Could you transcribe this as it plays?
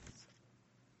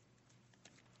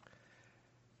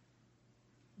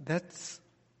Let's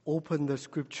open the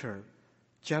scripture,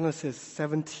 Genesis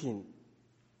 17.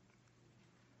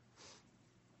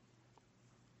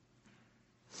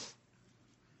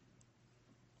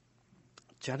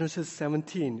 Genesis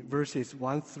 17, verses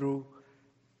 1 through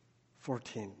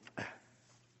 14.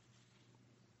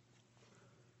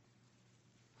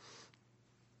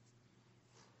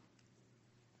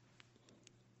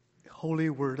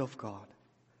 Holy Word of God.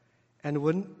 And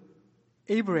when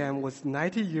Abraham was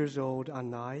 90 years old and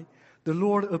nigh, the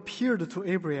Lord appeared to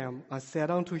Abraham and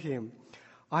said unto him,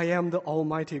 I am the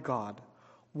Almighty God.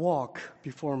 Walk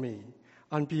before me,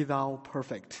 and be thou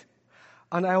perfect.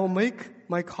 And I will make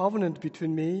my covenant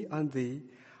between me and thee,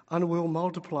 and will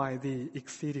multiply thee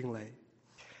exceedingly.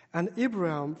 And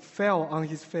Abraham fell on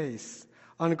his face,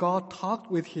 and God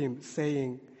talked with him,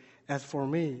 saying, As for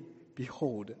me,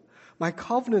 behold, my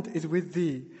covenant is with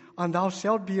thee, and thou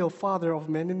shalt be a father of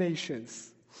many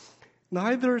nations.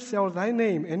 Neither shall thy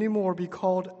name any more be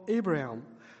called Abraham,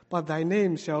 but thy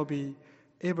name shall be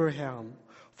Abraham.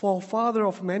 For a father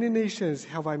of many nations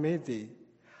have I made thee.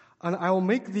 And I will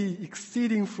make thee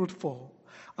exceeding fruitful,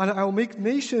 and I will make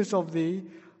nations of thee,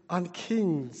 and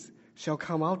kings shall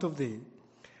come out of thee.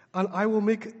 And I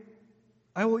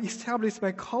will establish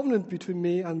my covenant between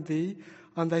me and thee,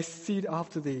 and thy seed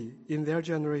after thee in their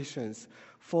generations,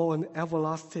 for an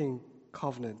everlasting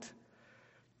covenant,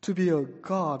 to be a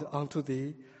God unto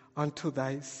thee, and to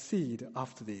thy seed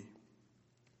after thee.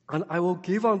 And I will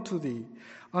give unto thee,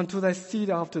 unto thy seed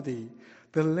after thee,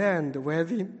 the land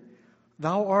wherein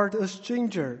thou art a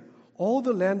stranger, all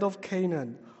the land of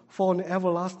Canaan, for an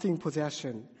everlasting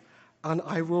possession, and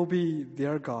I will be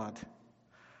their God.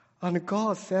 And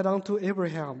God said unto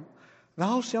Abraham,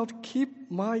 Thou shalt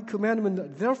keep my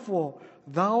commandment, therefore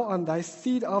thou and thy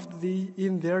seed after thee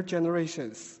in their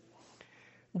generations.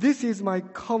 This is my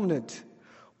covenant,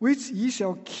 which ye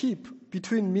shall keep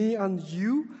between me and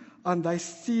you and thy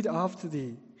seed after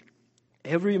thee.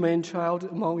 Every man-child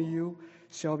among you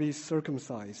shall be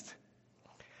circumcised.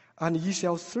 And ye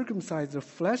shall circumcise the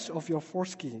flesh of your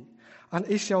foreskin, and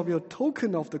it shall be a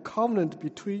token of the covenant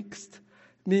betwixt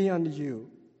me and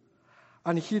you.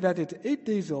 And he that is 8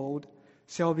 days old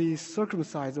shall be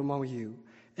circumcised among you,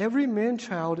 every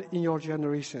man-child in your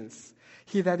generations,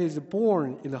 he that is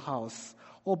born in the house,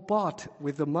 or bought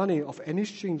with the money of any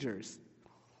strangers,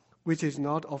 which is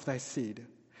not of thy seed.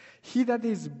 He that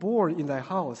is born in thy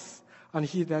house, and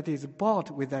he that is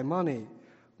bought with thy money,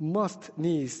 must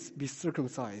needs be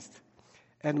circumcised.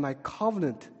 And my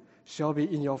covenant shall be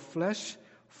in your flesh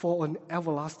for an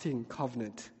everlasting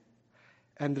covenant.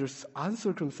 And the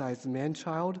uncircumcised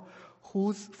man-child,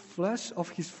 whose flesh of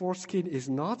his foreskin is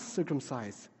not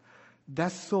circumcised,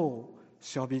 that soul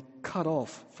shall be cut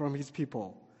off from his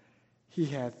people. He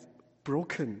hath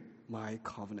broken my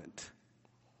covenant.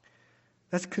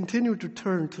 Let's continue to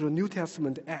turn to the New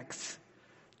Testament, Acts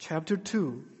chapter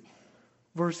 2,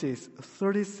 verses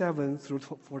 37 through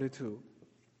 42.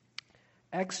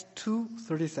 Acts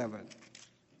 2:37.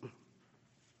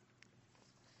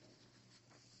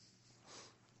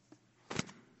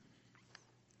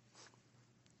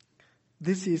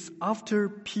 This is after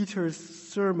Peter's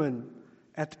sermon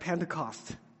at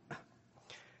Pentecost.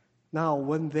 Now,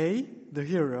 when they, the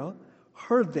hearer,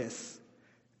 heard this,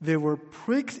 they were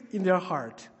pricked in their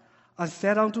heart, and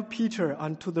said unto Peter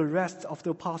and to the rest of the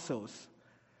apostles,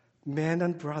 Men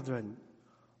and brethren,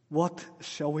 what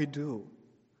shall we do?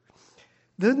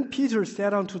 Then Peter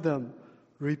said unto them,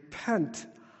 Repent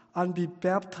and be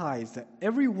baptized,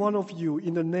 every one of you,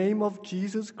 in the name of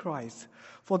Jesus Christ,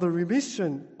 for the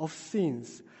remission of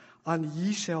sins, and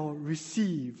ye shall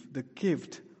receive the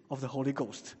gift of the Holy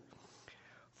Ghost.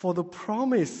 For the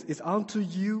promise is unto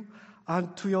you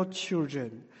and to your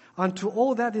children, and to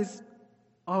all that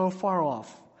are far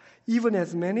off, even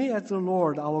as many as the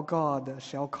Lord our God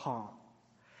shall call.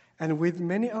 And with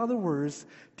many other words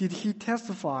did he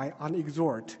testify and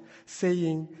exhort,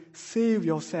 saying, Save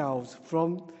yourselves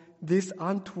from this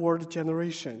untoward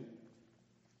generation.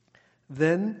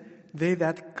 Then they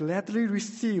that gladly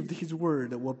received his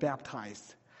word were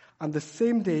baptized. And the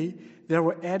same day there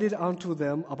were added unto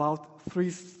them about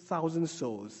 3,000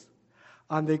 souls.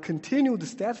 And they continued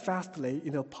steadfastly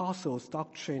in the apostles'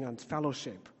 doctrine and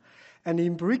fellowship, and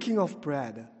in breaking of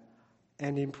bread,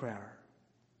 and in prayer.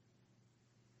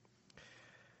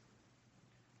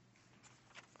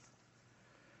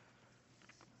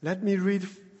 Let me read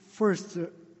first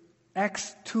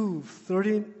Acts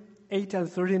 2:38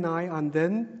 and 39, and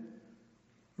then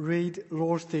read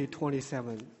Lord's Day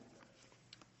 27.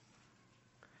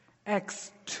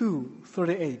 Acts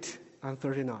 2:38 and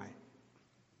 39.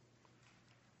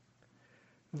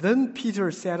 Then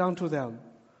Peter said unto them,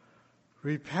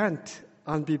 Repent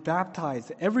and be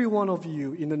baptized, every one of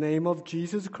you, in the name of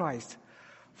Jesus Christ,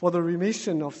 for the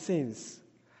remission of sins,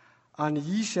 and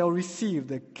ye shall receive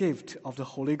the gift of the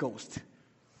Holy Ghost.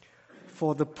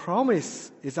 For the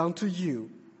promise is unto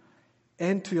you,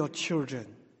 and to your children,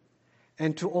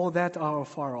 and to all that are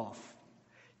afar off,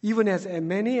 even as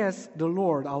many as the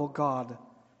Lord our God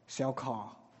shall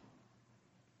call.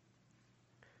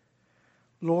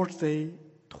 Lord's Day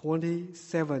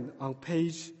 27 on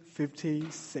page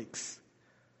 56.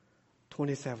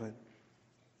 27.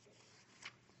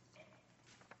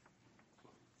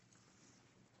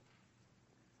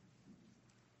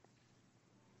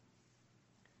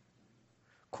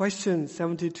 Question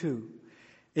 72.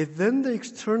 Is then the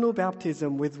external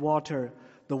baptism with water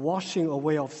the washing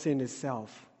away of sin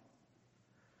itself?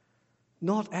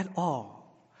 Not at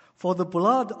all. For the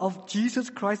blood of Jesus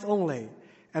Christ only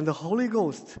and the Holy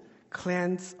Ghost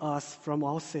cleanse us from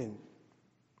our sin.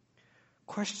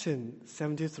 Question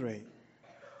 73.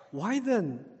 Why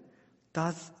then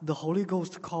does the Holy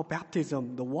Ghost call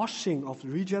baptism the washing of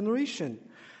regeneration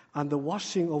and the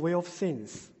washing away of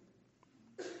sins?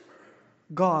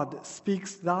 God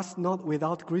speaks thus not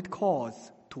without great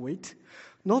cause, to wit,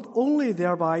 not only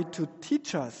thereby to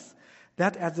teach us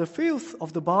that as the filth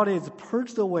of the body is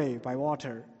purged away by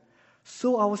water,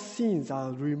 so our sins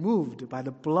are removed by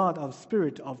the blood and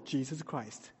Spirit of Jesus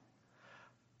Christ,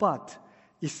 but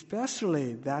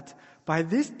especially that by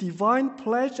this divine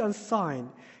pledge and sign,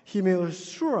 He may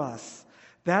assure us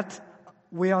that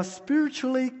we are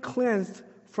spiritually cleansed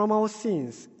from our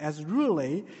sins as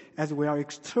really as we are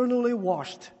externally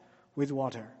washed with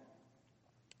water.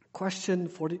 Question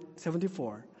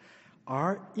 74.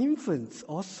 Are infants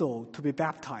also to be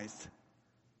baptized?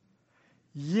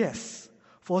 Yes,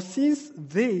 for since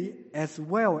they, as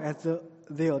well as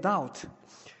the adult,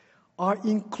 are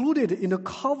included in the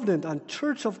covenant and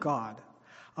church of God,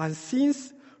 and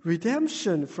since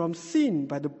redemption from sin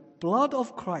by the blood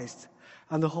of Christ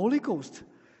and the Holy Ghost,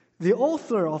 the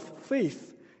author of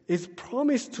faith, is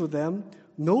promised to them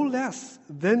no less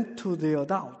than to the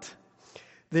adult.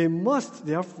 They must,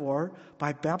 therefore,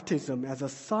 by baptism as a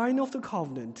sign of the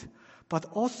covenant, but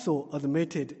also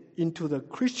admitted into the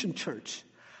Christian church,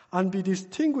 and be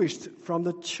distinguished from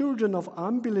the children of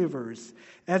unbelievers,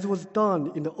 as was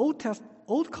done in the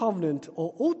Old Covenant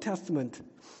or Old Testament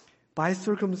by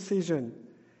circumcision,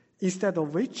 instead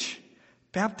of which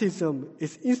baptism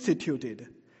is instituted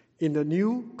in the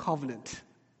New Covenant.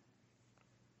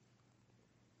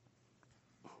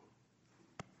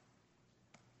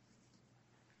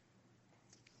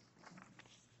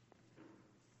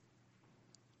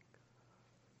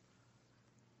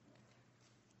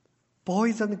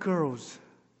 Boys and girls,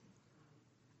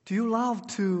 do you love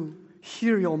to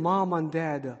hear your mom and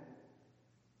dad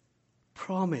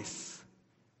promise?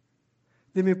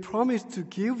 They may promise to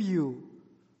give you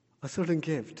a certain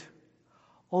gift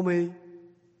or may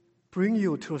bring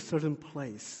you to a certain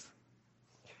place.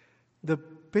 The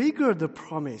bigger the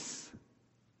promise,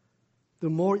 the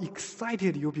more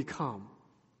excited you become,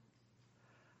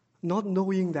 not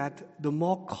knowing that the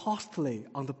more costly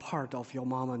on the part of your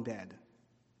mom and dad.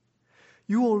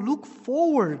 You will look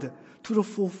forward to the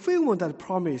fulfillment of that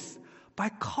promise by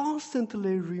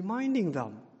constantly reminding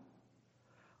them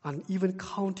and even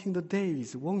counting the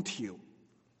days, won't you?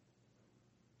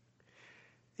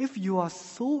 If you are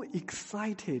so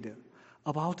excited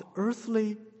about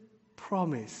earthly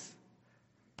promise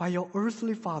by your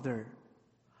earthly father,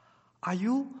 are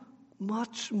you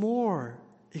much more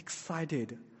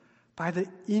excited by the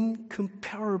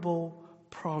incomparable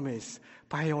promise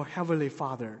by your heavenly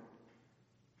Father?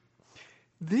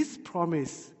 This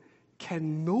promise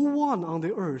can no one on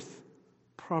the earth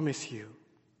promise you.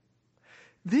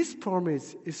 This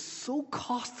promise is so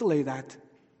costly that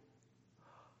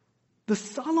the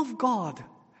Son of God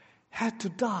had to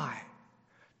die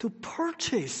to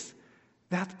purchase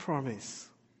that promise.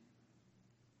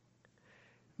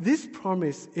 This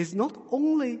promise is not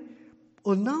only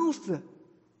announced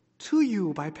to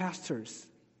you by pastors,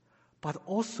 but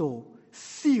also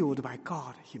sealed by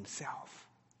God Himself.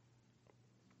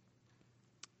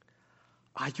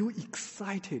 Are you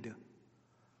excited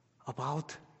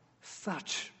about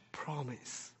such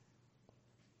promise?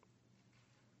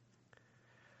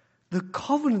 The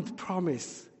covenant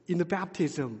promise in the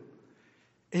baptism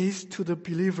is to the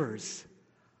believers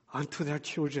and to their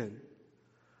children.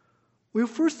 We'll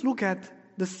first look at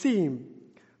the theme,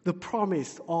 the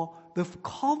promise, or the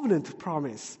covenant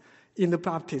promise in the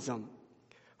baptism.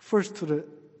 First to the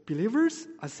believers,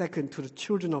 and second to the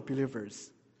children of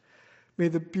believers. May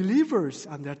the believers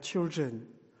and their children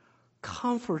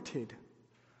comforted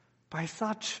by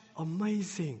such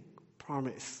amazing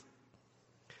promise.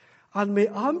 And may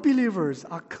unbelievers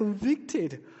are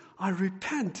convicted and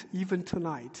repent even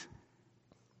tonight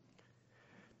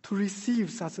to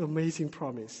receive such amazing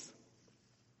promise.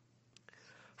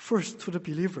 First, to the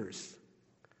believers,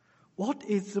 what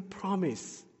is the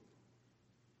promise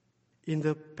in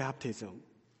the baptism?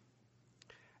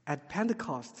 At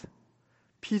Pentecost,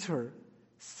 Peter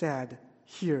said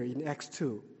here in Acts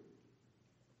 2,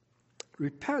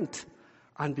 "Repent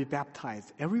and be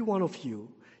baptized, every one of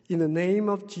you, in the name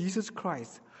of Jesus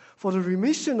Christ, for the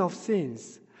remission of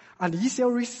sins, and ye shall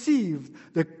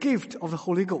receive the gift of the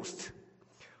Holy Ghost.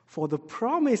 For the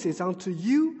promise is unto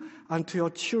you and to your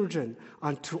children,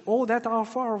 and to all that are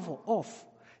far off,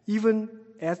 even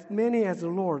as many as the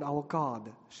Lord our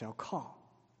God shall call."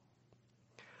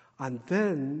 And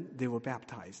then they were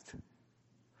baptized.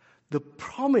 The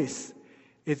promise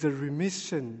is a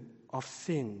remission of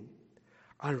sin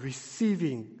and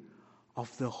receiving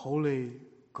of the Holy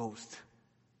Ghost.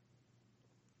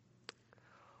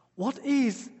 What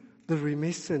is the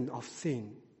remission of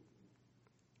sin?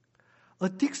 A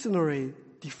dictionary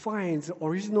defines the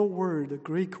original word, the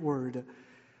Greek word,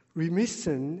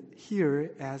 remission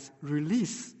here as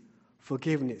release,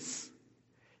 forgiveness.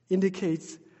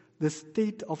 Indicates the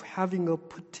state of having a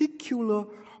particular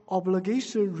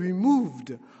obligation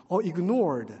removed or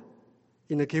ignored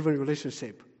in a given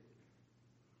relationship.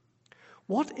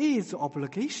 What is the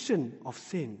obligation of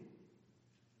sin?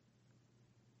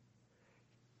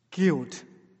 Guilt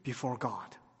before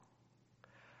God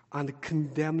and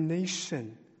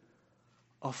condemnation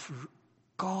of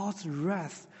God's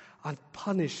wrath and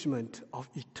punishment of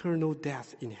eternal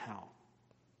death in hell.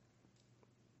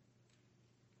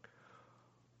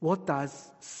 What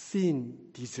does sin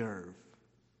deserve?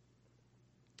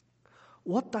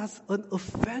 What does an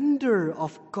offender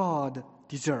of God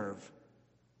deserve?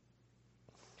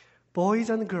 Boys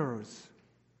and girls,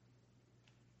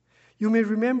 you may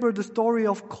remember the story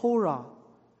of Korah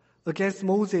against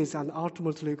Moses and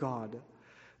ultimately God.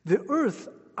 The earth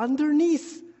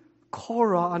underneath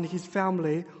Korah and his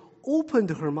family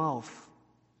opened her mouth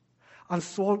and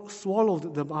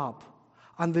swallowed them up,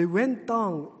 and they went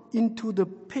down into the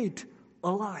pit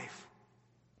alive.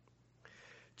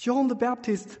 John the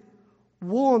Baptist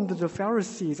warned the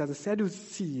Pharisees and the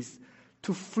Sadducees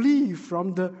to flee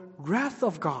from the wrath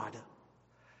of God,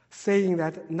 saying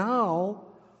that now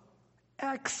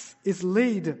axe is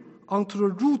laid unto the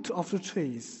root of the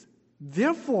trees.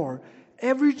 Therefore,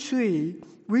 every tree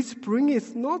which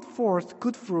bringeth not forth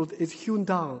good fruit is hewn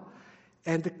down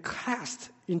and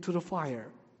cast into the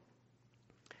fire.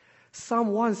 Psalm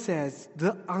 1 says,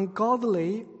 "The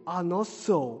ungodly are not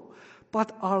so,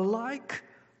 but are like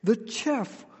the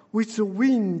chaff which the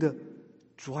wind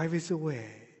driveth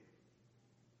away."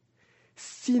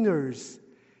 Sinners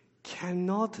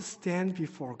cannot stand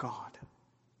before God,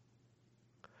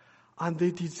 and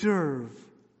they deserve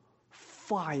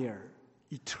fire,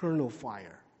 eternal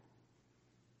fire.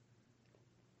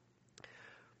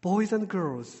 Boys and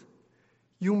girls,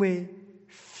 you may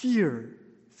fear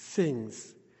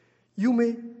things. You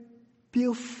may be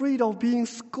afraid of being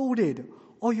scolded,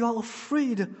 or you are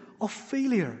afraid of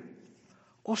failure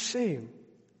or shame.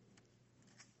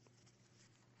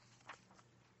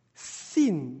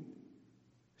 Sin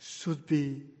should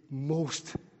be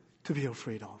most to be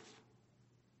afraid of.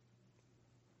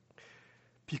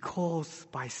 Because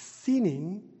by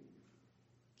sinning,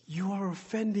 you are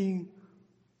offending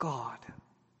God.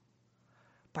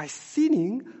 By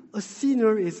sinning, a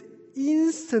sinner is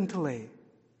instantly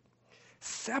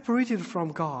separated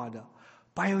from God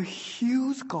by a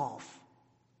huge gulf.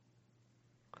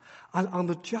 And on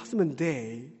the judgment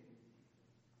day,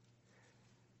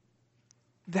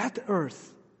 that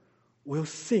earth will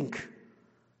sink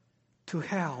to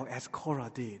hell as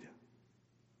Korah did.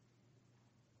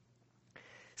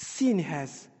 Sin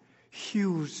has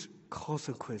huge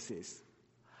consequences,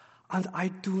 and I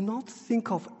do not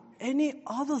think of any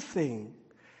other thing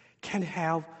can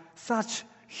have such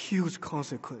huge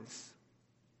consequence.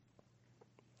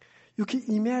 You can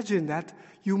imagine that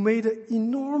you made an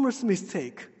enormous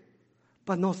mistake,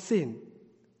 but not sin.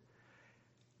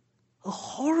 A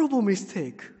horrible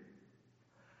mistake.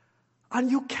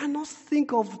 And you cannot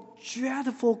think of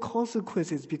dreadful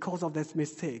consequences because of that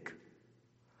mistake.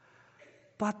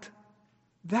 But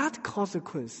that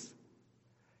consequence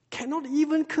cannot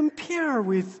even compare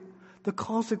with the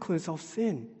consequence of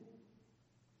sin.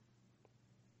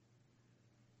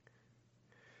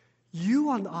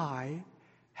 You and I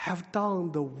have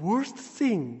done the worst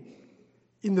thing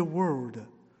in the world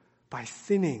by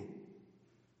sinning.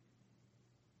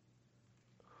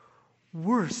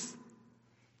 Worse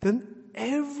than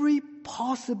every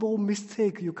possible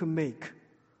mistake you can make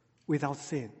without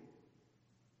sin.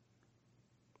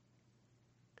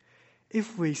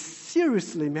 If we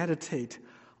seriously meditate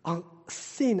on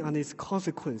sin and its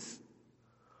consequence,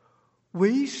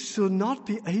 we should not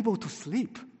be able to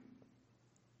sleep.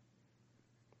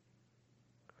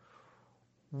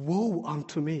 Woe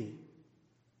unto me,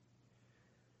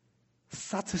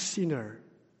 such a sinner,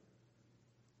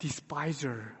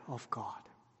 despiser of God.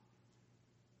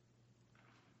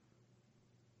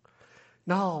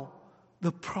 Now,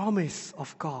 the promise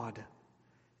of God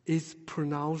is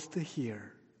pronounced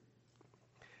here.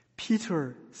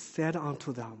 Peter said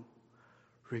unto them,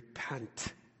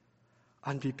 repent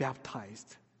and be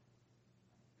baptized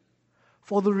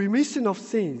for the remission of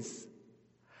sins,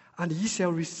 and ye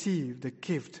shall receive the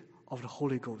gift of the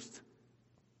Holy Ghost.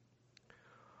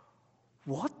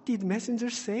 What did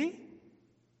messengers say?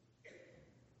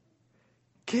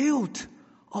 Guilt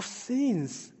of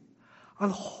sins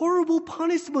and horrible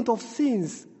punishment of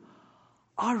sins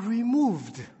are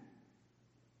removed.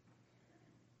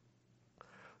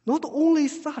 Not only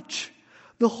such,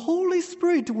 the Holy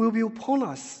Spirit will be upon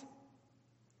us.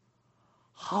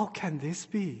 How can this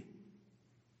be?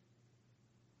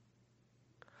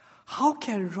 How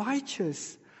can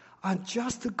righteous and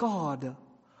just God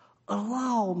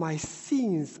allow my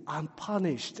sins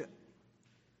unpunished?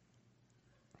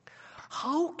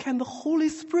 How can the Holy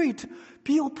Spirit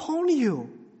be upon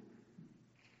you?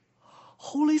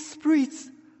 Holy Spirit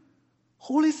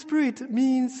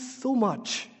means so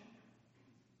much.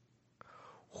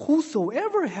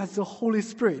 Whosoever has the Holy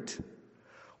Spirit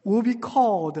will be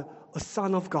called a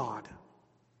son of God,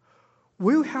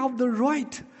 will have the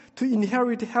right to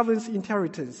inherit heaven's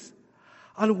inheritance,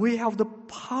 and we have the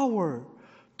power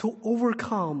to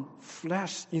overcome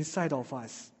flesh inside of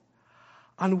us,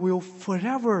 and will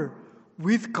forever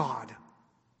with God.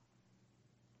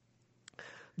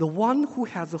 The one who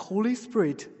has the Holy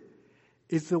Spirit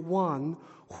is the one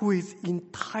who is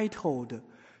entitled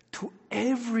to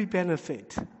every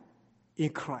benefit in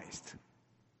Christ.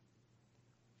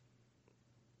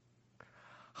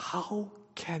 How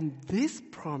can this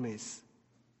promise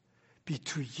be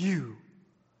to you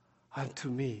and to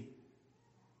me?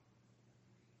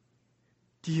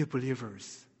 Dear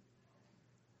believers,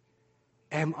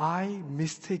 am I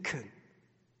mistaken?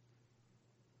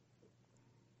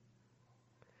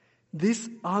 This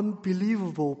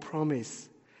unbelievable promise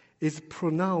is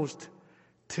pronounced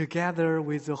together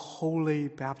with the holy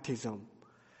baptism.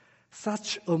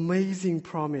 Such amazing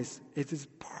promise, it is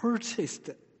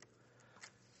purchased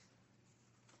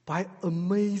by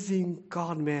amazing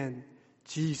God-man,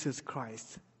 Jesus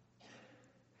Christ.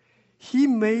 He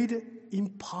made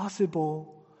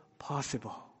impossible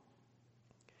possible.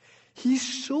 He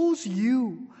shows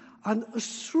you and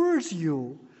assures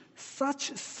you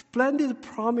such splendid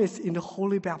promise in the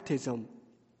holy baptism.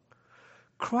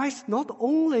 Christ not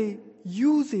only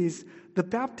uses the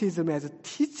baptism as a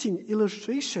teaching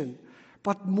illustration,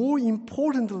 but more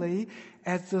importantly,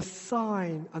 as a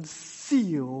sign and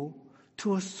seal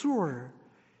to assure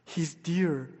his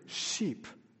dear sheep.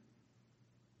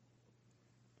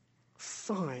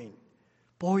 Sign.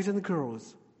 Boys and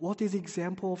girls, what is the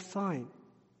example of sign?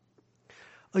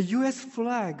 A U.S.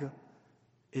 flag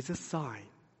is a sign.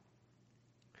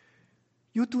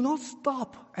 You do not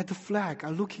stop at the flag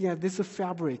and looking at this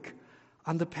fabric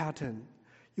and the pattern.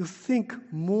 You think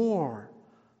more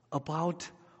about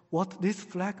what this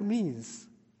flag means.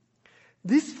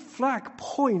 This flag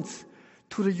points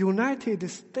to the United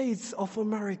States of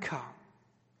America.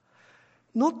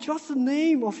 Not just the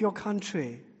name of your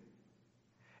country.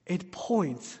 It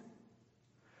points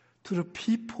to the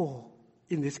people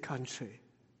in this country.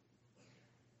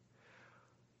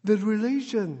 The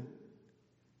religion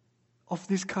of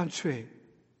this country,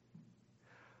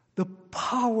 the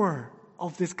power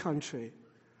of this country,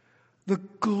 the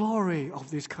glory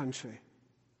of this country.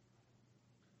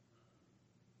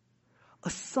 A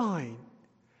sign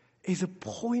is a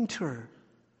pointer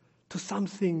to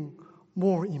something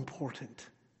more important.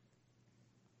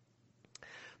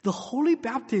 The holy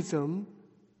baptism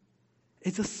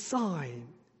is a sign,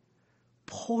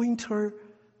 pointing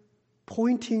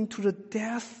to the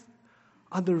death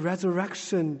and the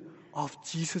resurrection of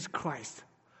Jesus Christ,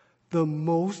 the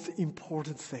most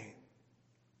important thing.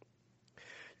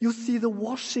 You see the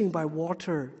washing by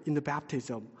water in the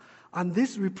baptism, and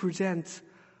this represents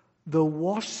the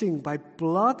washing by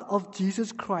blood of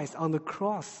Jesus Christ on the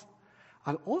cross,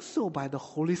 and also by the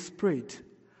Holy Spirit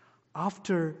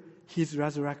after his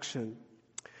resurrection.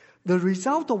 The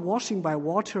result of washing by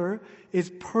water is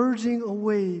purging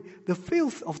away the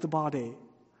filth of the body,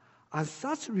 and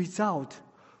such result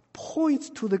points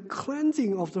to the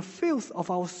cleansing of the filth of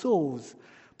our souls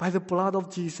by the blood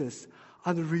of Jesus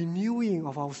and the renewing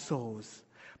of our souls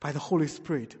by the Holy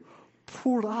Spirit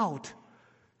poured out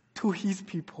to his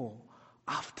people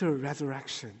after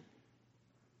resurrection.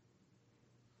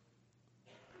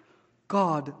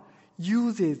 God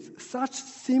uses such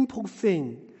simple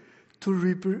thing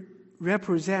to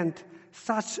represent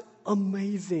such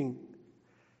amazing,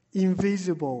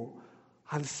 invisible,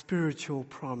 and spiritual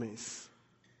promise.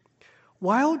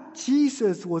 While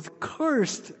Jesus was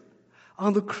cursed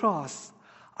on the cross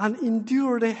and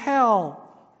endured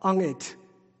hell on it,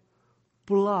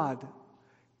 blood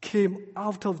came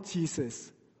out of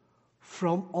Jesus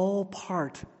from all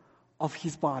part of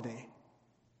his body.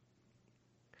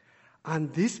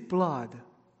 And this blood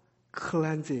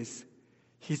cleanses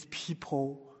his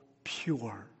people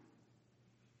pure.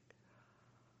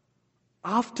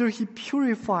 After he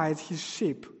purified his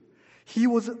sheep, he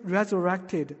was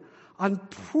resurrected and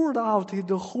poured out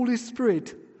the Holy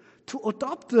Spirit to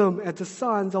adopt them as the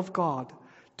sons of God,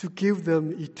 to give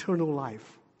them eternal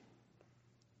life.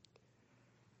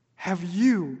 Have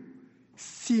you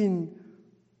seen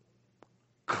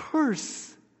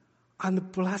curse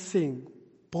and blessing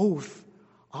both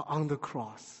are on the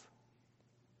cross?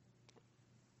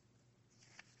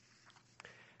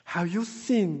 Have you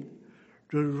seen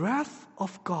the wrath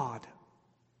of God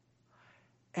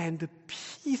and the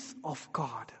peace of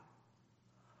God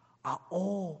are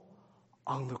all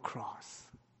on the cross?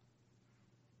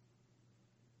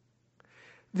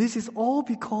 This is all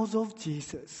because of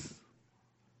Jesus.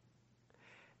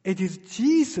 It is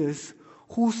Jesus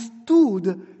who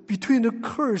stood between the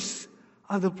curse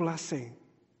and the blessing.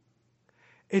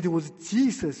 It was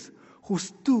Jesus who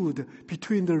stood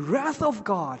between the wrath of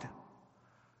God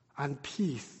and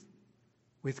peace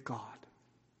with God.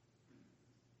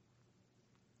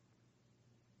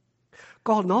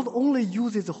 God not only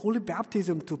uses the holy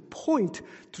baptism to point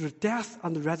to the death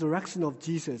and the resurrection of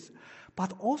Jesus,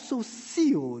 but also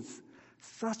seals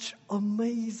such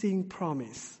amazing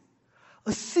promise.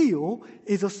 A seal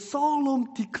is a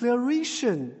solemn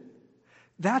declaration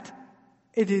that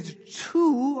it is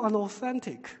true and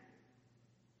authentic.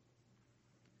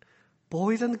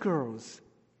 Boys and girls,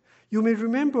 you may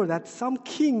remember that some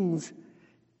kings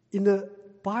in the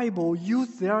Bible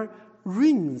used their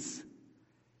rings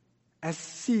as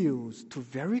seals to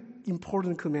very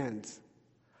important commands.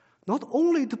 Not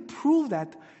only to prove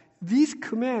that these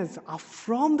commands are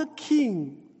from the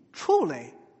king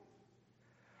truly,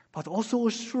 but also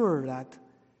assure that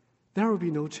there will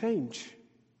be no change.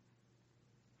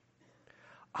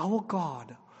 Our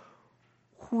God,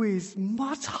 who is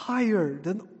much higher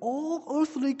than all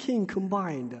earthly kings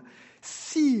combined,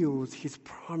 seals his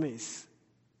promise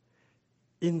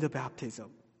in the baptism.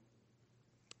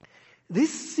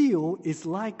 This seal is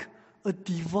like a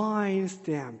divine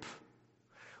stamp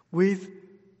with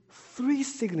 3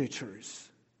 signatures: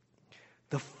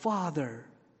 the Father,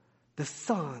 the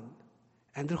Son,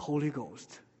 and the Holy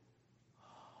Ghost.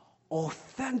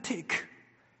 Authentic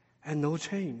and no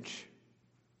change.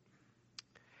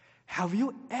 Have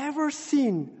you ever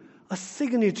seen a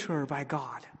signature by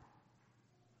God?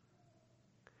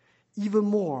 Even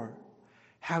more,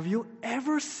 have you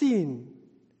ever seen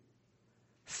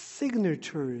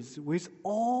signatures with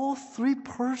all 3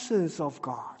 persons of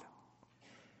God?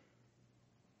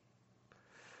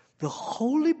 The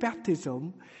holy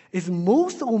baptism is the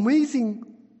most amazing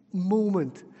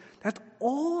moment that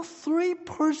all 3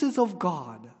 persons of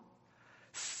God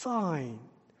sign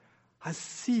and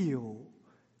seal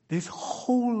this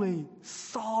holy,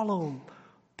 solemn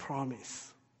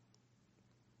promise.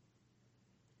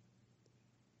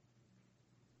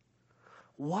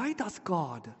 Why does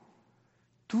God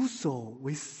do so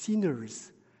with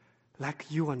sinners like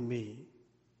you and me?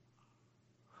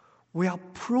 We are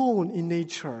prone in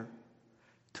nature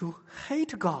to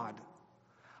hate God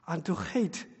and to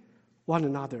hate one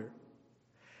another.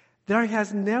 There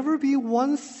has never been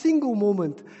one single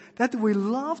moment that we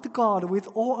loved God with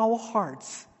all our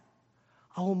hearts,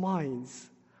 our minds,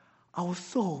 our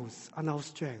souls, and our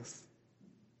strength.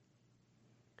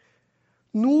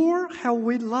 Nor have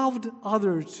we loved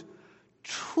others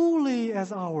truly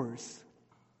as ours.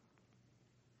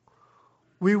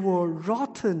 We were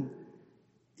rotten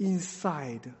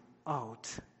inside out.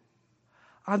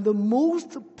 And the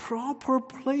most proper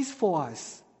place for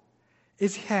us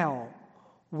is hell,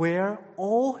 where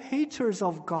all haters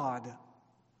of God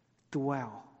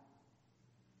dwell.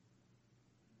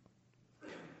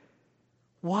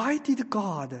 Why did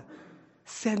God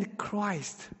send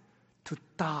Christ to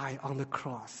die on the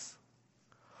cross?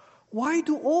 Why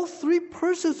do all 3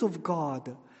 persons of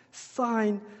God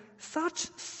sign such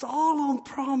solemn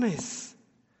promise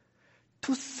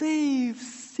to save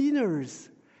sinners,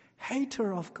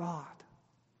 hater of God.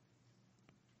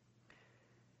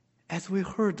 As we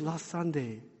heard last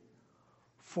Sunday,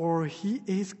 for he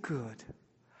is good,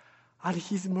 and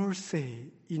his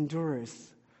mercy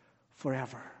endures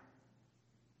forever.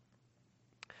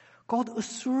 God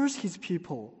assures his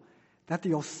people that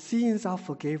your sins are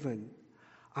forgiven,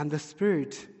 and the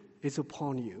Spirit is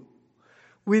upon you.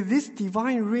 With this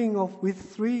divine ring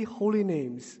with 3 holy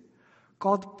names,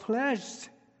 God pledged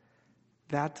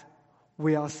that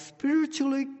we are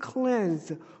spiritually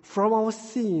cleansed from our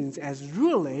sins as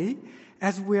really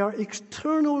as we are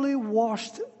externally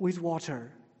washed with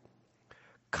water.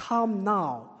 Come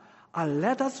now, and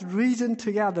let us reason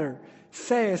together,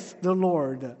 says the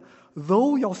Lord.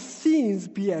 Though your sins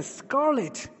be as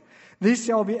scarlet, they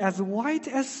shall be as white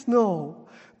as snow.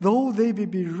 Though they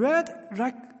be red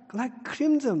like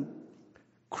crimson,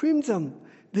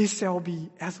 they shall be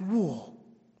as wool.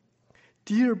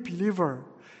 Dear believer,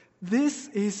 this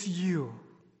is you.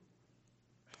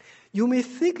 You may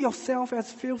think yourself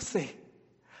as filthy,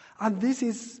 and this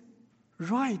is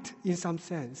right in some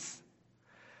sense.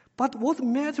 But what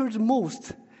matters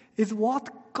most is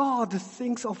what God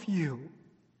thinks of you.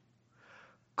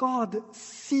 God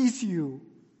sees you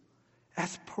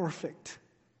as perfect.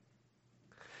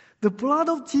 The blood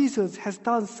of Jesus has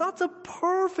done such a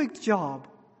perfect job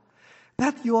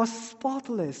that you are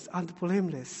spotless and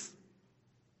blameless.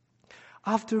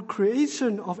 After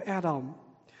creation of Adam,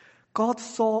 God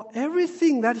saw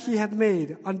everything that he had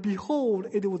made, and behold,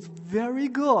 it was very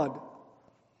good.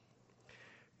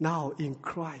 Now in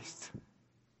Christ,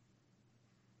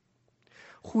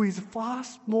 who is far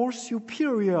more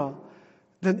superior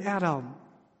than Adam,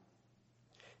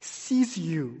 sees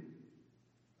you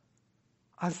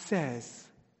and says,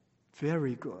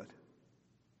 very good.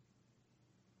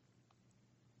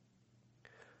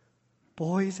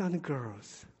 Boys and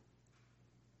girls,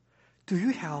 do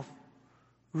you have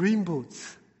rain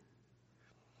boots?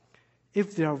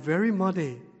 If they are very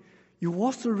muddy, you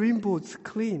wash the rain boots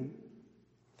clean.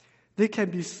 They can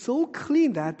be so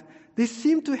clean that they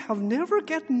seem to have never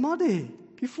get muddy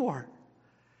before.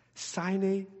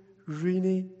 Shiny,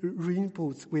 rain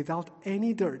boots without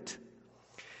any dirt.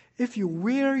 If you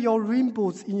wear your rain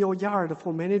boots in your yard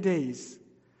for many days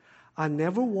and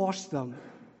never wash them,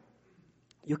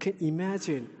 you can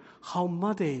imagine how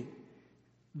muddy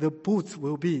the boots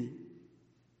will be.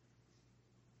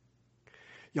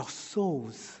 Your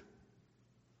souls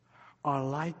are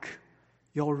like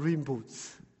your rain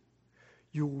boots.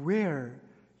 You wear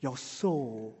your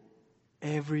soul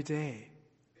every day.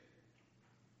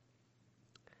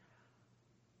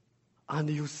 And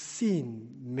you sin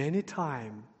many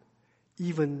times,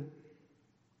 even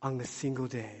on a single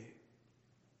day.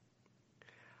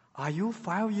 Are you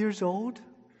 5 years old?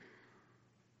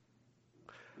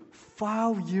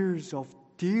 5 years of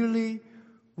daily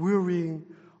wearing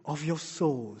of your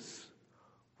souls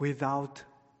without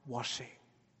washing.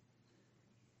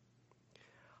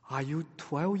 Are you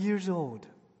 12 years old?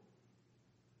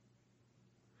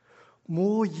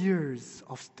 More years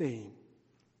of stain.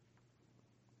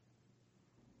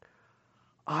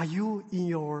 Are you in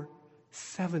your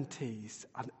 70s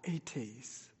and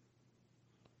 80s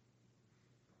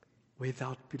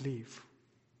without belief?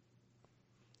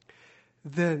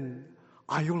 Then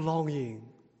are you longing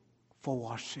for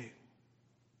washing?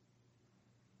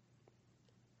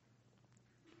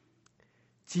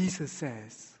 Jesus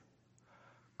says,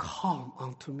 come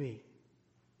unto me,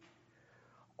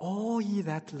 all ye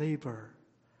that labor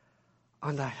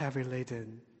and are heavy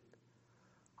laden,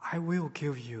 I will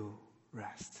give you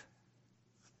rest.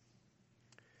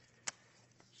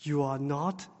 You are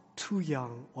not too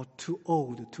young or too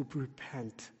old to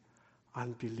repent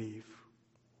and believe.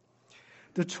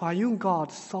 The triune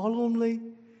God solemnly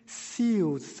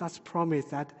seals such promise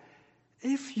that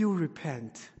if you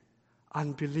repent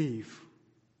and believe,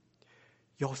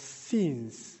 your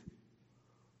sins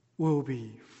will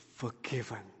be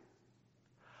forgiven.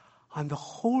 And the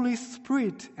Holy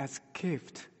Spirit as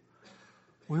gift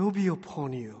will be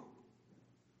upon you.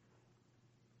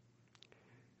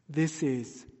 This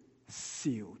is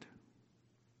sealed.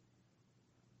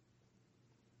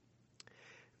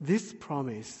 This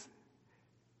promise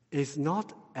is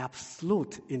not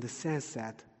absolute in the sense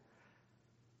that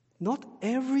not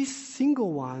every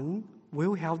single one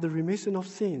will have the remission of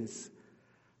sins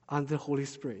and the Holy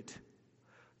Spirit.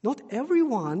 Not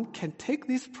everyone can take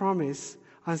this promise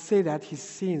and say that his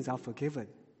sins are forgiven.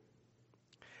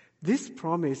 This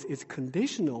promise is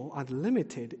conditional and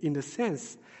limited in the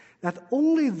sense that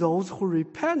only those who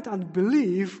repent and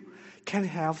believe can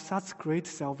have such great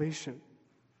salvation.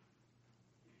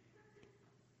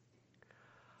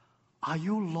 Are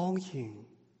you longing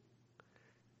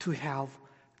to have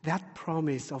that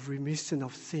promise of remission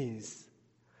of sins,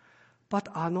 but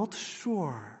are not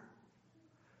sure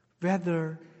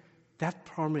whether that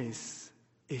promise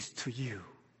is to you?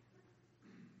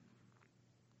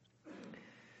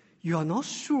 You are not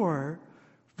sure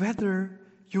whether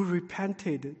you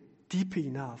repented deep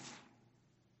enough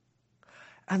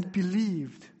and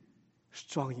believed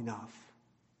strong enough.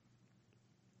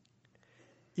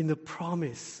 In the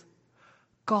promise,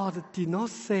 God did not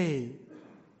say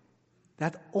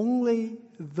that only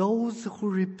those who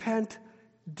repent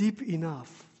deep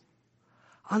enough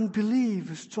and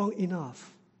believe strong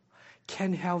enough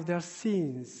can have their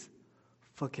sins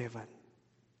forgiven.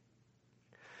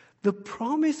 The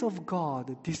promise of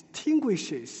God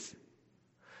distinguishes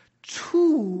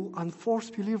true and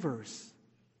false believers,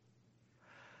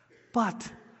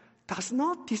 but does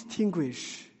not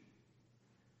distinguish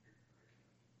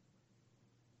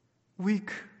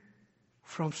weak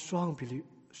from strong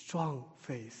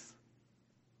faith.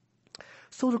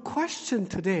 So the question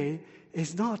today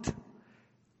is not,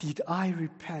 did I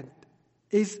repent?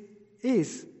 Is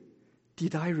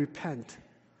did I repent?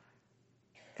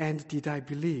 And did I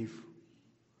believe?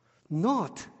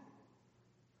 Not,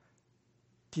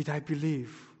 did I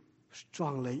believe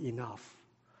strongly enough?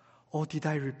 Or did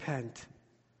I repent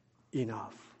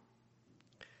enough?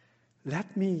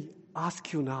 Let me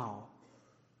ask you now,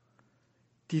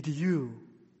 did you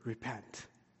repent?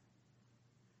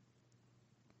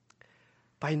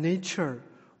 By nature,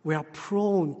 we are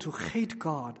prone to hate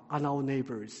God and our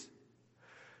neighbors.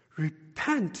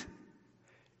 Repent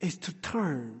is to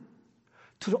turn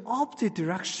to the opposite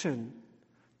direction,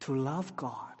 to love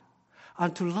God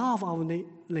and to love our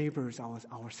neighbors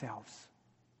ourselves.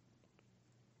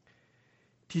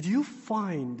 Did you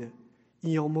find in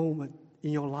your moment,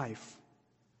 in your life,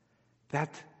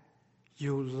 that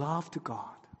you loved God?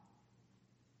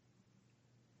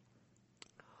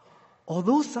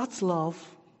 Although such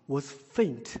love was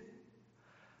faint,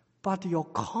 but your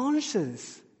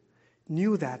conscience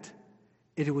knew that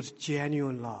it was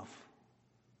genuine love.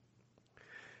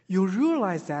 You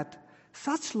realize that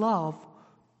such love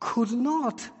could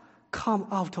not come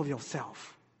out of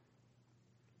yourself.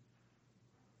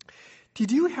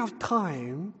 Did you have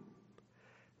time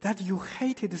that you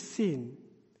hated sin,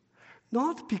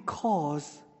 not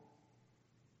because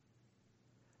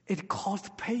it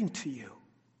caused pain to you,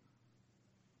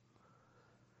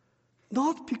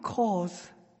 not because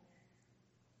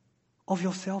of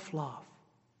your self-love,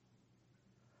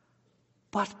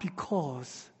 but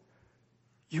because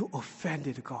you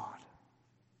offended God?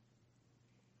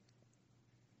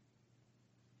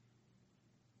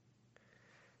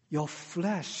 Your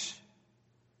flesh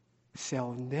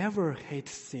shall never hate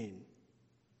sin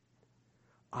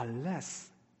unless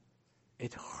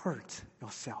it hurts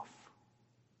yourself.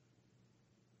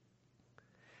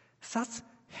 Such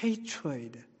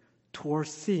hatred towards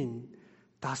sin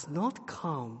does not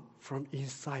come from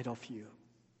inside of you.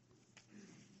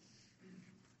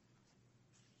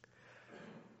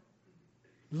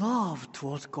 Love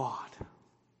towards God,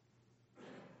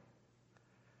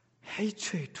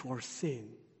 hatred towards sin,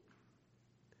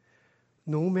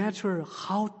 no matter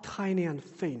how tiny and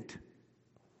faint,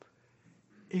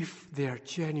 if they are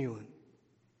genuine,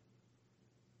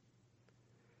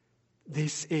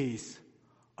 this is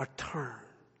a turn,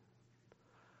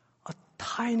 a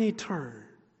tiny turn,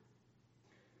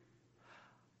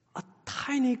 a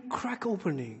tiny crack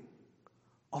opening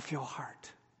of your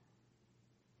heart.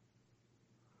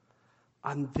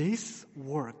 And this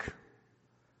work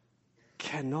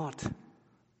cannot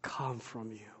come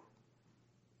from you.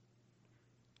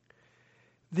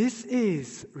 This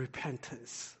is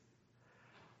repentance,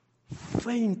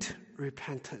 faint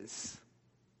repentance,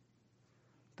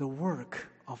 the work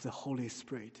of the Holy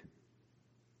Spirit.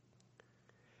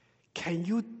 Can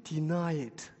you deny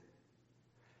it?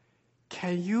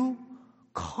 Can you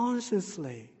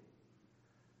consciously,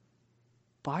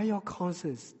 by your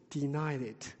conscience, deny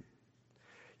it?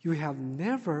 You have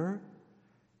never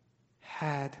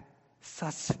had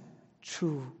such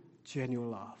true,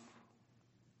 genuine love.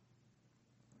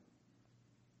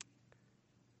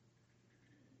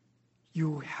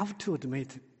 You have to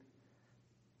admit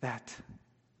that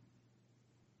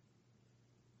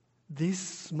this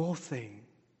small thing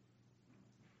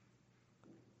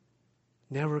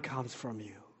never comes from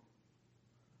you,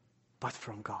 but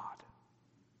from God.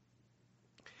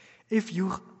 If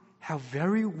you have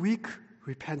very weak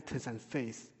repentance and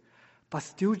faith, but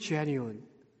still genuine,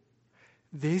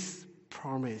 this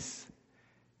promise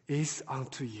is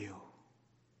unto you.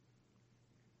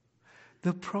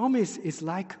 The promise is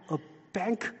like a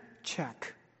bank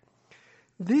check.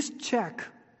 This check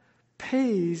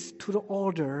pays to the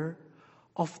order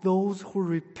of those who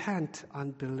repent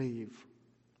and believe.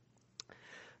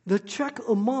 The check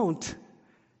amount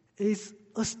is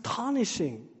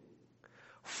astonishing.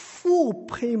 Full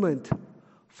payment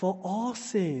for all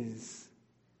sins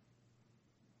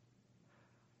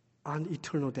and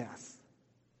eternal death.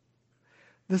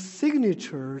 The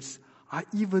signatures are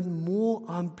even more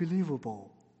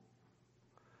unbelievable.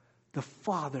 The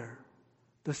Father,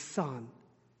 the Son,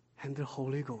 and the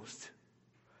Holy Ghost.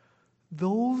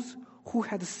 Those who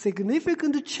had a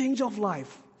significant change of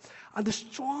life and a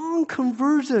strong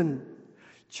conversion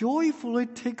joyfully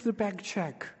take the bank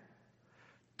check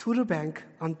to the bank,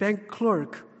 and bank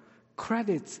clerk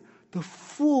credits the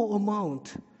full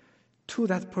amount to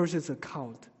that person's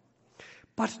account.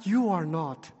 But you are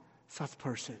not such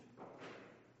person.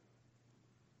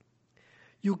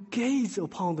 You gaze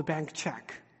upon the bank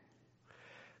check,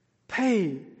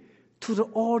 pay to the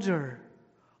order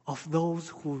of those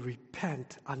who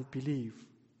repent and believe.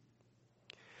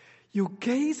 You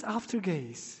gaze after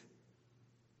gaze,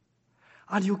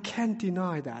 and you can't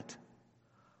deny that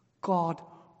God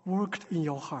worked in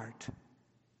your heart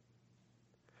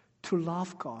to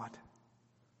love God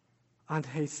and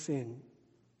hate sin.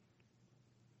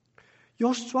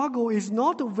 Your struggle is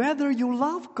not whether you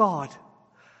love God,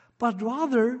 but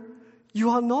rather you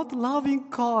are not loving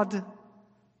God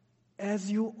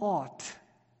as you ought.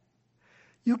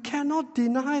 You cannot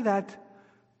deny that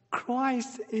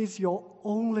Christ is your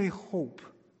only hope.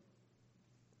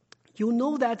 You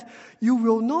know that you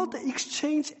will not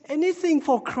exchange anything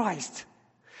for Christ.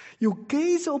 You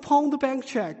gaze upon the bank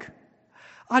check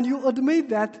and you admit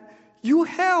that you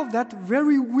have that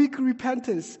very weak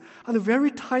repentance and a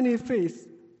very tiny faith,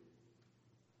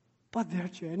 but they're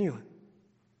genuine.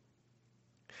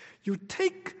 You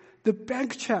take the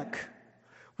bank check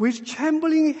with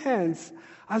trembling hands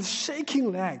and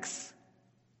shaking legs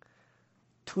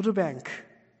to the bank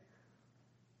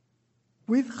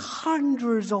with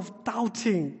hundreds of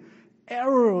doubting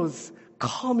arrows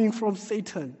coming from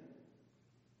Satan.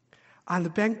 And the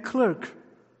bank clerk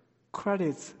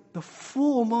credits the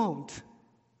full amount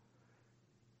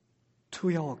to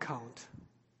your account.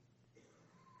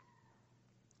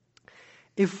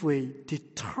 If we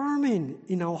determine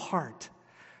in our heart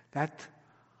that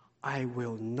I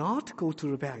will not go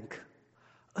to the bank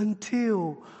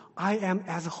until I am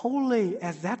as holy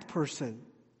as that person,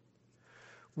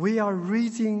 we are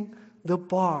raising the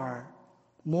bar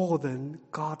more than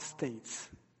God states.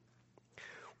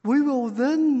 We will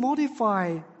then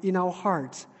modify in our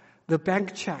hearts the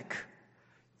bank check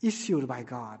issued by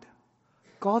God.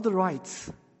 God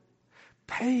writes,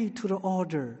 pay to the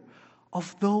order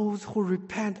of those who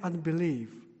repent and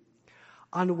believe.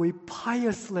 And we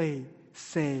piously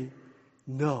say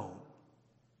no.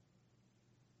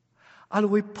 And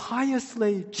we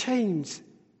piously change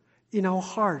in our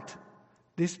heart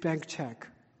this bank check.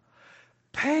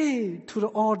 Pay to the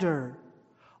order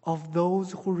of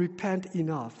those who repent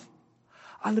enough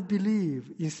and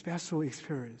believe in special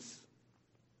experience.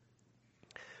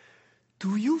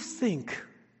 Do you think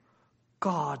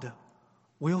God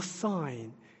will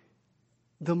sign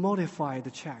the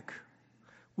modified check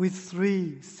with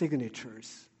 3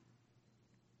 signatures?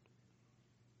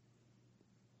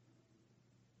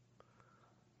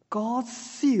 God's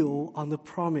seal on the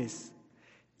promise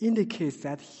indicates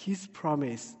that his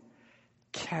promise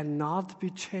cannot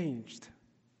be changed.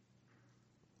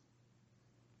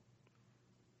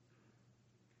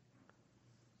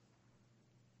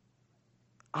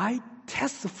 I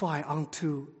testify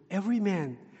unto every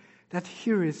man that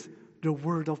heareth the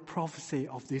word of prophecy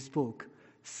of this book,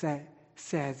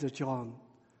 says John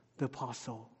the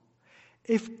Apostle.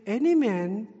 If any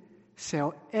man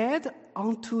shall add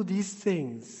unto these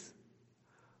things,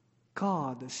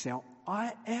 God shall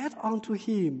add unto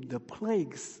him the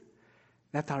plagues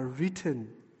that are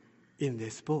written in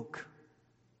this book.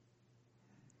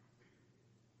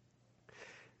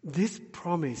 This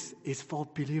promise is for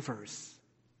believers.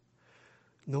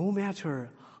 No matter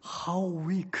how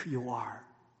weak you are,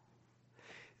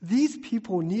 these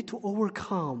people need to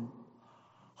overcome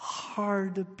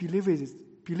hard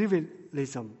believism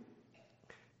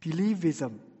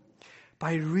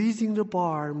by raising the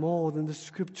bar more than the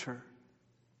Scripture.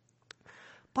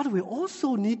 But we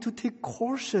also need to take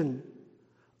caution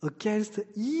against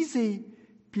easy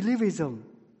believism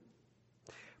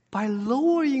by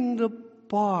lowering the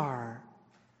bar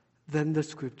than the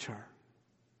Scripture.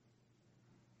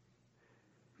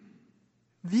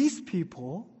 These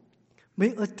people may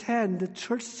attend the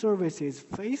church services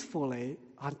faithfully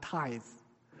and tithe,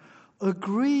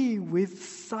 agree with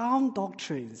sound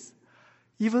doctrines,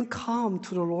 even come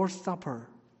to the Lord's Supper,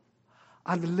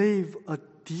 and live a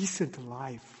decent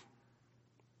life.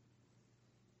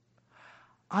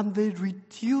 And they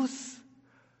reduce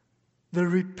the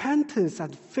repentance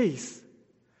and faith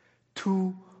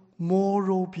to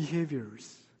moral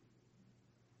behaviors.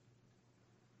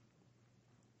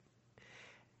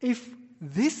 If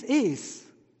this is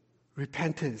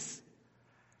repentance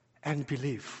and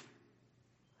belief,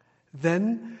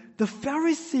 then the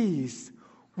Pharisees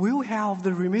will have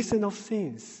the remission of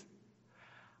sins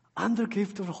and the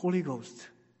gift of the Holy Ghost.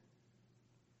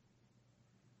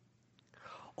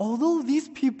 Although these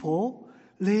people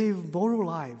live moral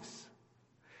lives,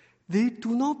 they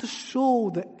do not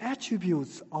show the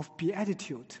attributes of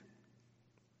beatitude.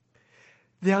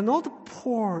 They are not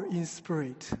poor in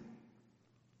spirit.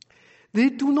 They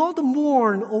do not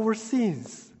mourn over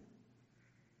sins.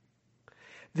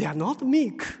 They are not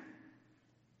meek,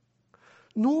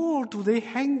 nor do they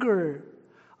hunger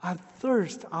and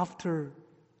thirst after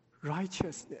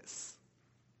righteousness.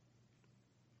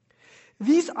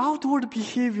 These outward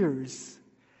behaviors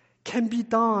can be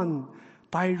done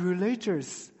by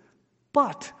religious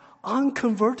but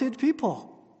unconverted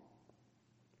people.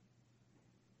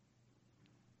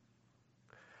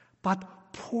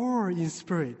 But poor in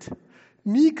spirit,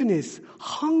 meekness,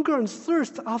 hunger, and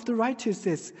thirst after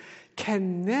righteousness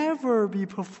can never be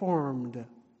performed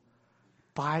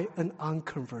by an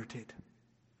unconverted.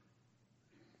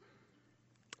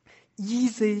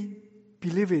 Easy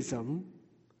believism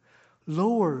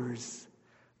lowers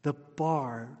the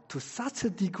bar to such a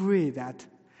degree that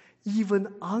even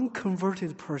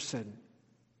unconverted person,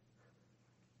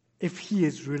 if he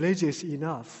is religious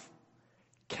enough,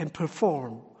 can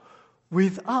perform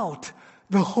without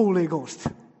the Holy Ghost.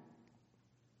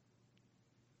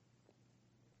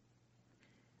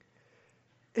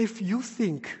 If you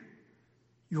think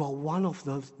you are one of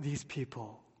these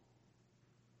people,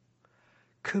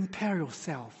 compare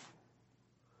yourself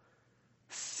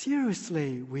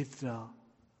seriously with the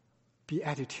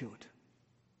beatitude.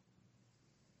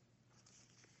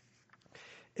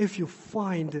 If you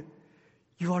find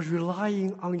you are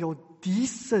relying on your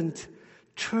decent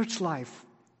church life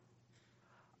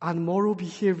and moral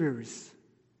behaviors,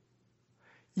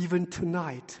 even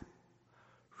tonight,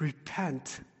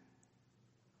 repent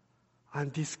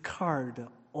and discard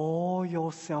all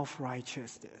your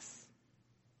self-righteousness.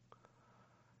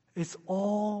 It's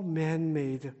all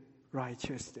man-made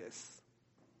righteousness.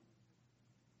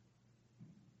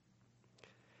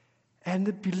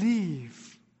 And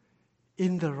believe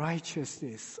in the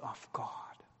righteousness of God.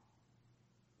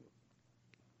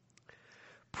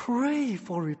 Pray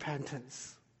for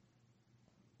repentance.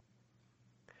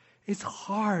 It's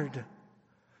hard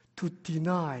to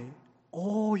deny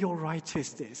all your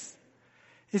righteousness.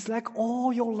 It's like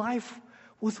all your life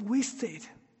was wasted.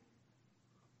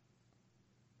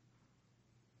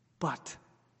 But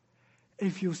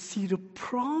if you see the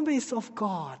promise of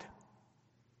God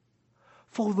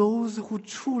for those who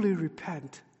truly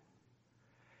repent,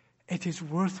 it is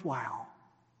worthwhile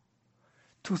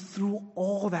to throw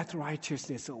all that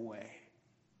righteousness away.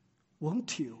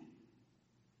 Won't you?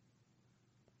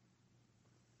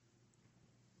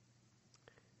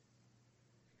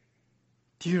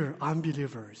 Dear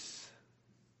unbelievers,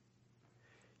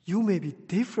 you may be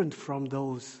different from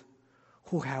those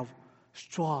who have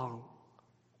strong,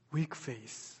 weak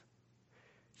faith.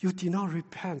 You did not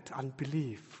repent and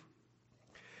believe.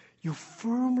 You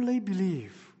firmly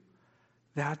believe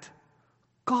that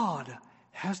God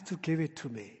has to give it to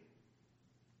me.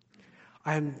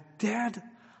 I am dead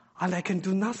and I can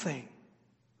do nothing.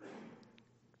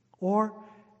 Or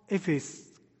if it's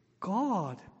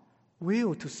God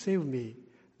will to save me,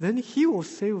 then He will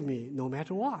save me no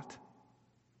matter what.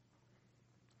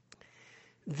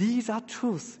 These are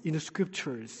truths in the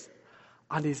scriptures,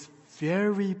 and it's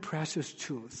very precious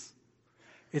truths.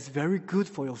 It's very good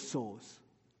for your souls.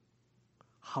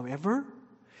 However,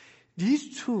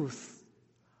 these truths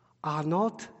are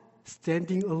not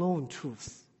standing alone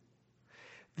truths.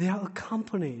 They are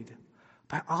accompanied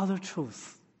by other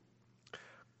truths.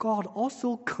 God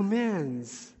also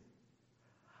commands,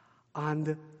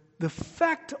 and the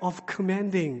fact of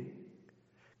commanding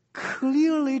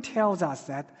clearly tells us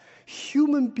that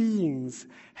human beings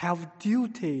have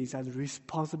duties and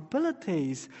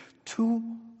responsibilities to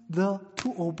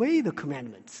obey the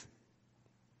commandments.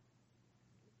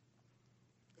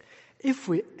 If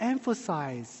we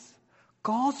emphasize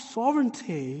God's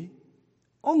sovereignty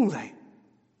only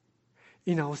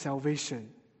in our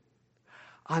salvation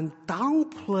and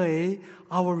downplay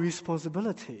our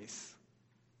responsibilities,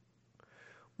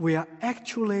 we are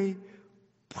actually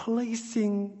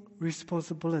placing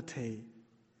responsibility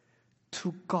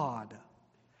to God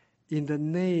in the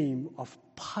name of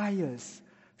pious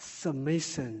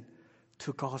submission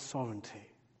to God's sovereignty.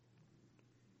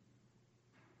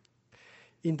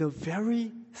 In the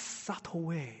very subtle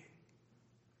way,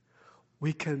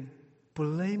 we can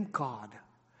blame God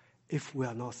if we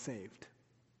are not saved.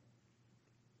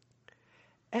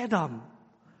 Adam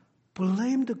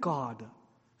blamed God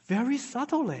very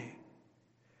subtly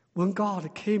when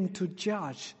God came to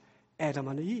judge Adam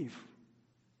and Eve.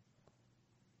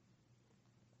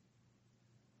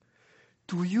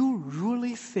 Do you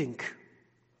really think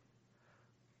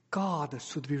God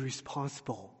should be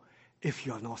responsible if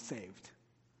you are not saved?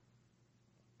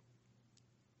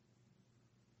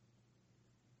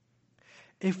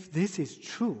 If this is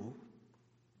true,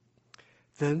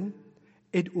 then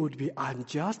it would be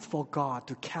unjust for God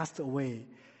to cast away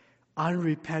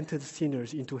unrepentant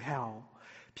sinners into hell,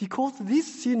 because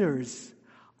these sinners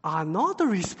are not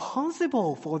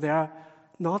responsible for their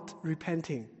not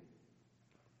repenting.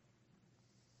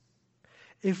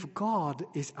 If God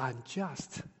is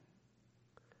unjust,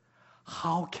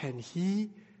 how can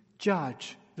He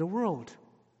judge the world?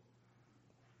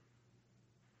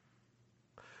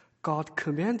 God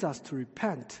commands us to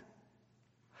repent,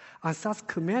 and such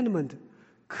commandment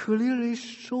clearly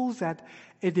shows that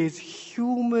it is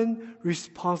human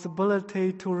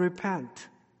responsibility to repent.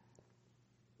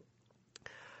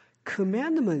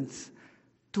 Commandments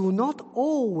do not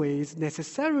always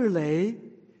necessarily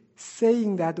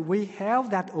saying that we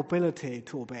have that ability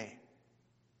to obey,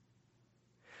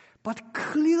 but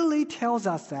clearly tells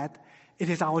us that it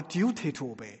is our duty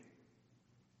to obey.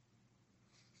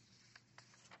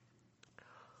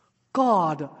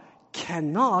 God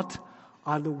cannot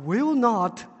and will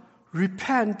not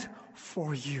repent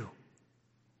for you.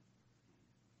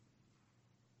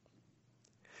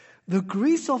 The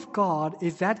grace of God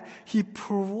is that He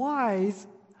provides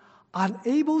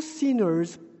unable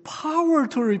sinners power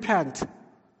to repent.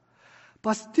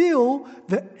 But still,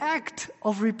 the act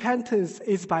of repentance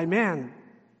is by man.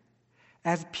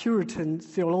 As Puritan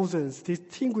theologians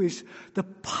distinguish the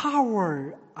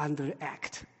power and the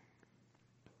act.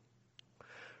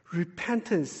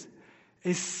 Repentance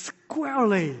is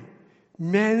squarely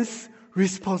man's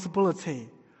responsibility,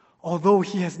 although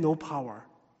he has no power.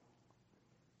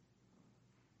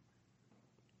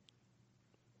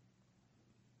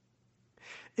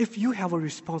 If you have a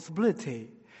responsibility,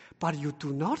 but you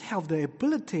do not have the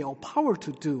ability or power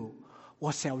to do,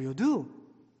 what shall you do?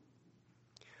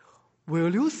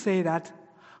 Will you say that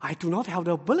I do not have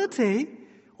the ability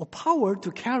or power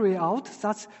to carry out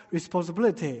such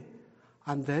responsibility,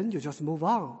 and then you just move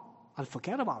on and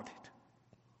forget about it?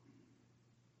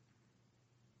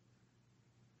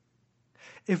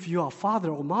 If you are a father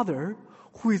or mother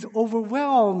who is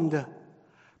overwhelmed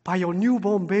by your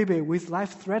newborn baby with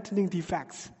life-threatening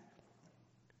defects,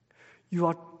 you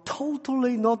are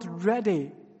totally not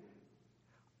ready,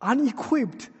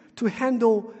 unequipped to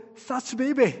handle such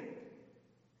baby.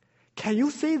 Can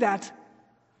you say that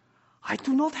I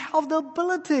do not have the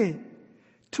ability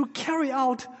to carry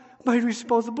out my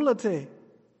responsibility?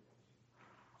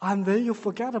 And then you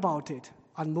forget about it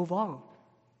and move on.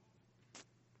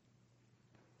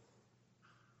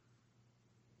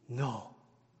 No.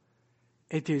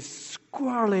 It is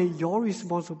squarely your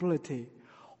responsibility,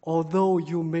 although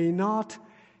you may not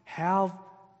have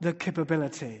the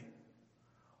capability.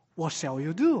 What shall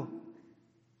you do?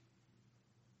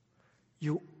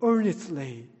 You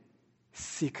earnestly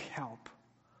seek help,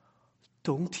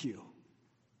 don't you?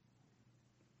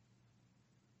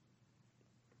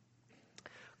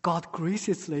 God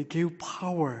graciously gives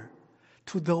power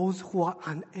to those who are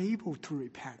unable to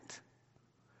repent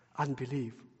and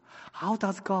believe. How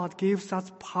does God give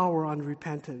such power and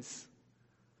repentance?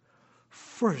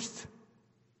 First,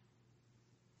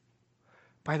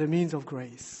 by the means of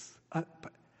grace.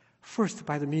 First,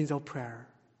 by the means of prayer.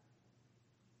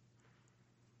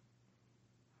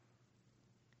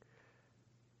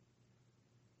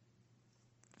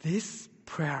 This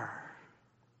prayer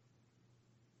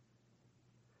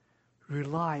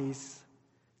relies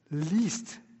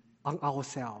least on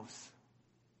ourselves,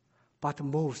 but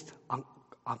most on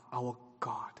our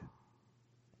God.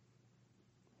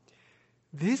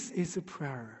 This is a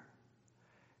prayer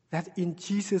that in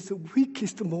Jesus'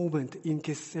 weakest moment in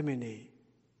Gethsemane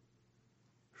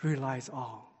relies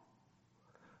on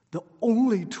the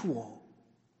only tool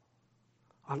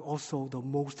and also the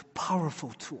most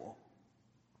powerful tool.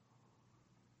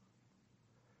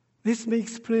 This may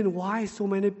explain why so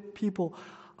many people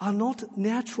are not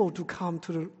natural to come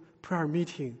to the prayer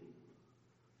meeting.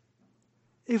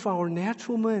 If our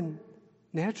natural man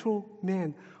natural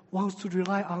man wants to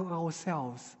rely on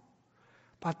ourselves.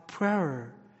 But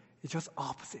prayer is just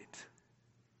opposite.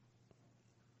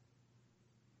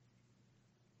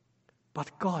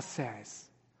 But God says,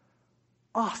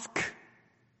 ask,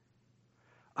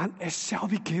 and it shall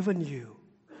be given you.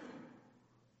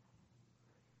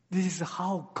 This is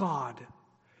how God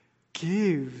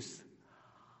gives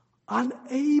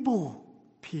unable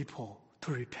people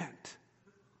to repent.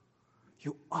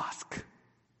 You ask.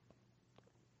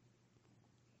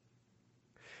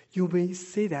 You may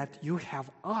say that you have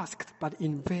asked, but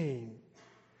in vain.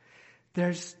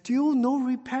 There's still no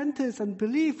repentance and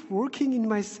belief working in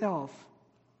myself.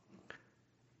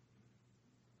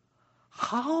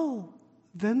 How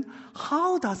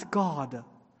does God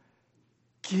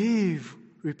give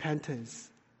repentance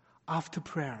after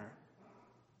prayer?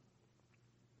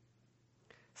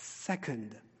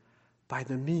 Second, by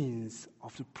the means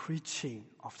of the preaching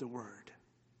of the word.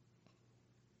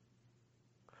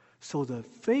 So the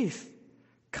faith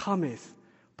cometh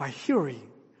by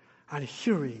hearing, and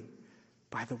hearing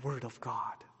by the word of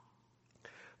God.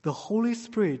 The Holy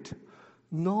Spirit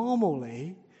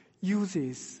normally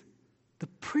uses the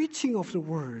preaching of the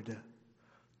word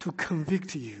to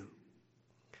convict you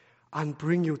and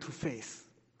bring you to faith.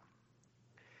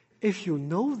 If you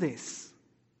know this,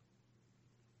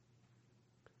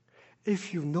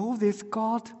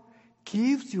 God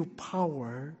gives you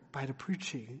power by the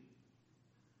preaching.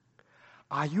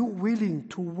 Are you willing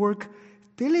to work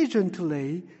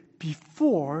diligently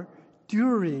before,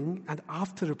 during, and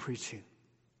after the preaching?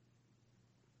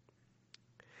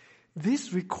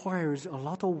 This requires a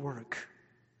lot of work,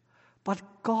 but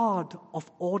God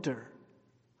of order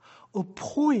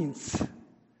appoints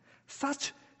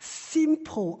such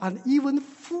simple and even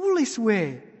foolish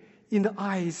way in the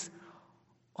eyes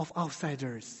of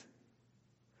outsiders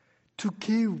to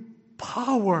give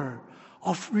power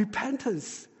of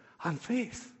repentance and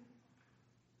faith.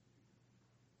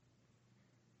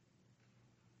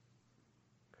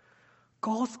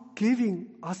 God's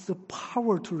giving us the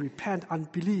power to repent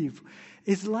and believe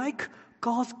is like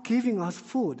God's giving us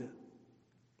food.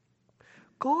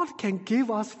 God can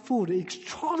give us food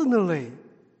extraordinarily,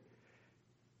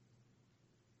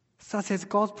 such as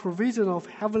God's provision of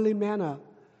heavenly manna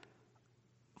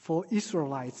for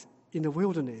Israelites in the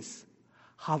wilderness.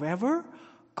 However,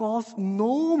 God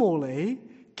normally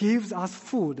gives us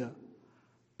food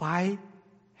by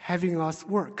having us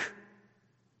work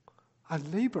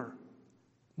and labor,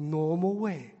 normal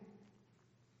way.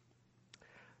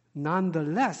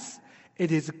 Nonetheless,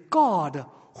 it is God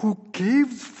who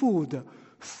gives food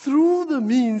through the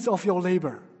means of your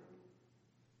labor.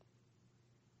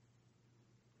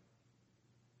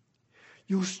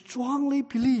 You strongly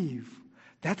believe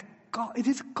that it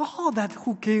is God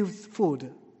who gives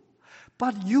food,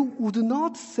 but you would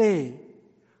not say,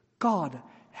 God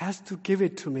has to give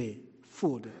it to me,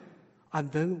 food,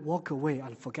 and then walk away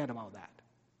and forget about that.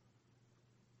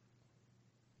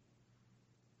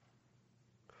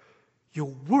 You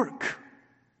work,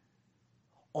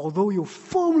 although you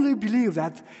firmly believe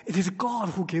that it is God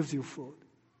who gives you food,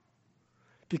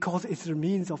 because it's the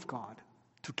means of God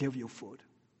to give you food.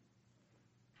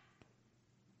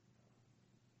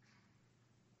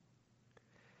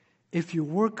 If you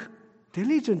work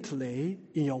diligently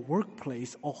in your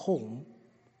workplace or home,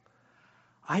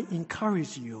 I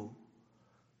encourage you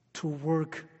to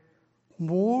work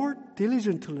more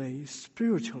diligently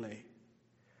spiritually,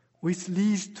 which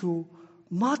leads to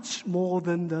much more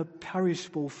than the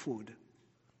perishable food.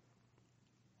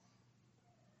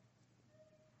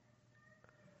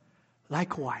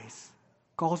 Likewise,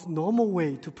 God's normal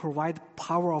way to provide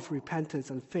power of repentance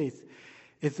and faith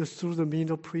is through the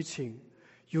means of preaching.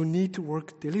 You need to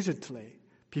work diligently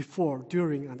before,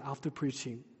 during, and after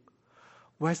preaching.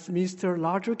 Westminster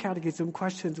Larger Catechism,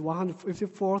 questions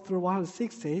 154 through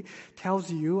 160, tells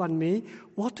you and me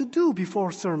what to do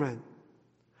before a sermon,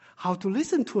 how to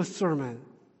listen to a sermon,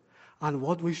 and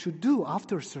what we should do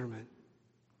after a sermon.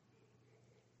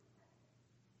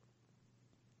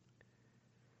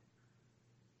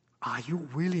 Are you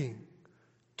willing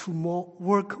to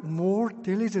work more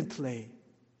diligently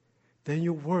than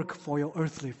you work for your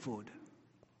earthly food?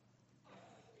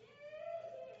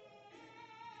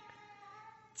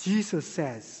 Jesus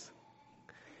says,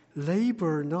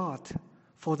 labor not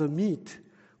for the meat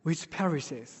which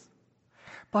perishes,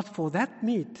 but for that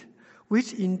meat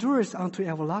which endures unto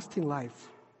everlasting life,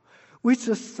 which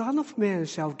the Son of Man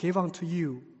shall give unto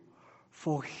you,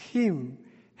 for him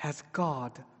has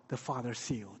God the Father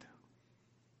sealed.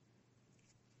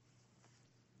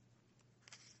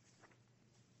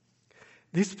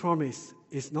 This promise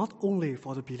is not only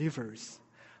for the believers,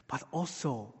 but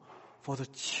also for the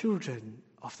children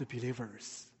of the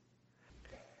believers.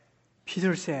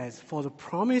 Peter says, "For the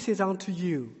promise is unto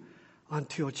you,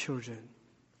 unto your children."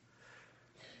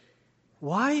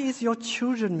 Why is your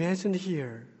children mentioned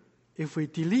here? If we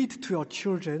delete to your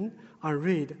children and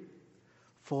read,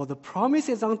 "For the promise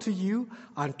is unto you,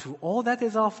 and to all that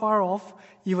is afar off,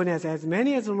 even as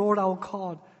many as the Lord our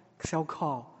God shall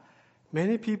call,"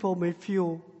 many people may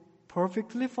feel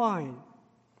perfectly fine.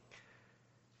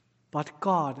 But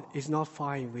God is not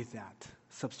fine with that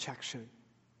subtraction.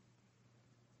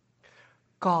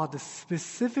 God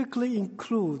specifically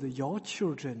includes your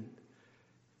children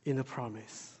in the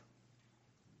promise.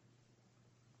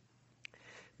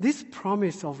 This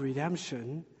promise of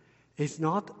redemption is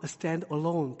not a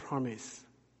standalone promise.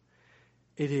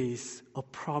 It is a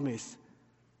promise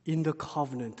in the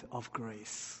covenant of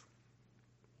grace.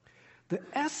 The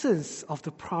essence of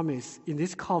the promise in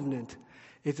this covenant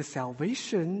is the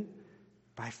salvation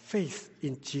by faith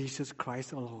in Jesus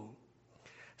Christ alone.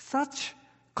 Such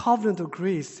covenant of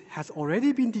grace has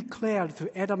already been declared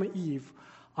to Adam and Eve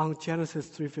on Genesis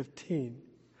 3:15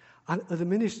 and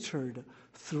administered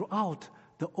throughout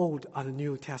the Old and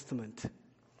New Testament.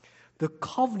 The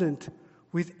covenant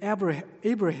with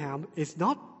Abraham is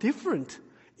not different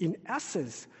in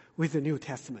essence with the New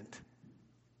Testament.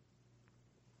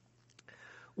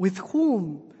 With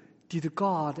whom did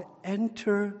God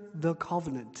enter the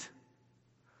covenant?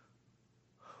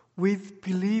 With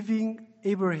believing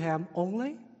Abraham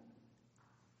only?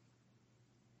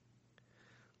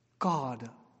 God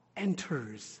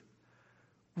enters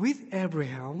with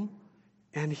Abraham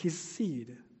and his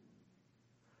seed.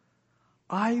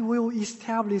 "I will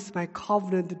establish my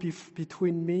covenant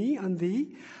between me and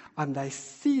thee, and thy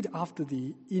seed after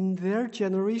thee in their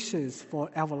generations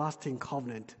for everlasting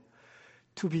covenant,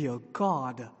 to be a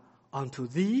God unto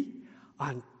thee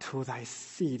and to thy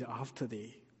seed after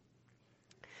thee."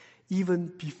 Even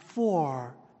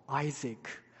before Isaac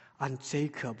and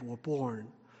Jacob were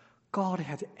born, God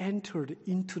had entered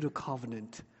into the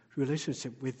covenant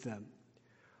relationship with them.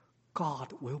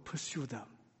 God will pursue them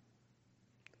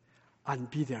and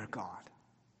be their God.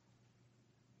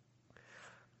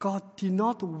 God did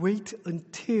not wait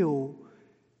until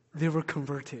they were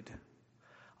converted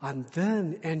and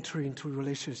then enter into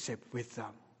relationship with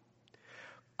them.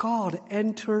 God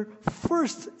entered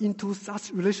first into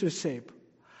such relationship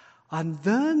and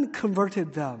then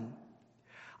converted them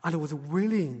and was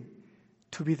willing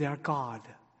to be their God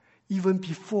even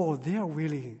before they are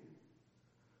willing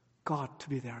God to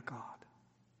be their God.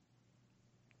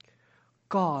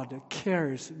 God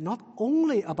cares not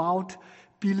only about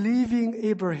believing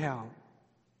Abraham,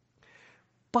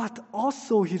 but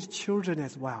also his children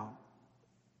as well.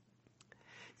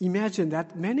 Imagine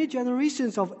that many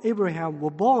generations of Abraham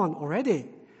were born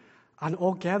already and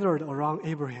all gathered around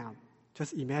Abraham.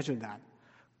 Just imagine that.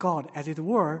 God, as it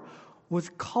were, was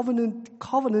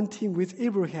covenanting with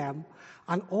Abraham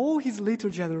and all his later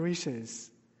generations,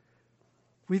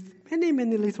 with many,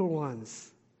 many little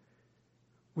ones,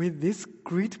 with this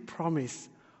great promise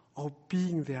of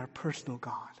being their personal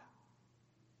God.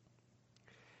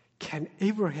 Can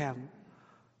Abraham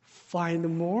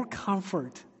find more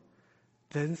comfort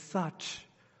than such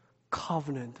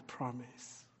covenant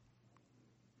promise?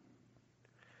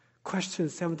 Question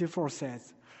 74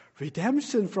 says,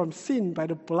 "Redemption from sin by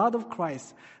the blood of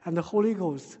Christ and the Holy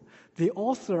Ghost, the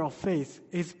author of faith,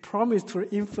 is promised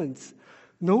to infants,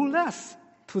 no less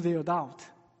to the adult."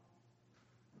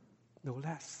 No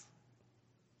less.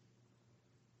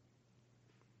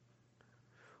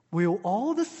 Will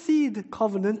all the seed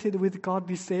covenanted with God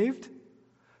be saved?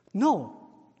 No.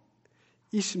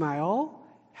 Ishmael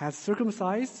had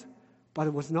circumcised, but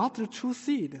it was not the true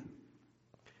seed.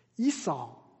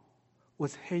 Esau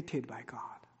was hated by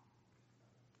God.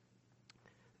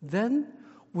 Then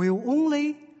will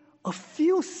only a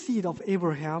few seed of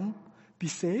Abraham be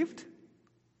saved?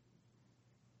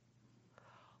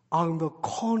 On the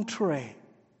contrary,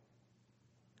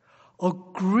 a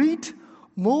great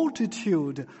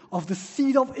multitude of the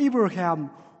seed of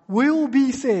Abraham will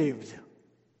be saved.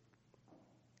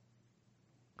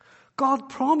 God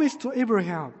promised to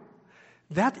Abraham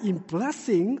that in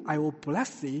blessing I will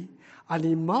bless thee, and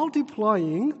in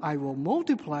multiplying I will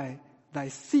multiply thy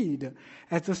seed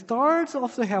as the stars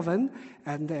of the heaven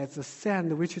and as the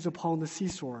sand which is upon the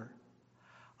seashore.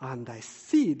 And thy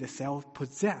seed shall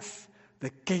possess the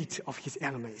gate of his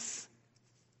enemies.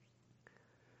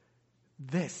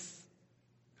 This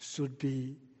should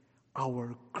be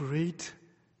our great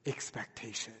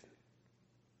expectation.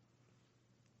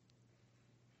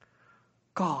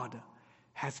 God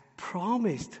has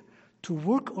promised to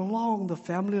work along the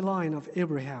family line of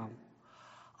Abraham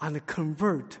and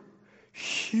convert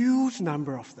huge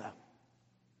number of them.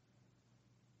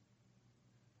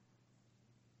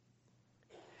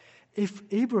 If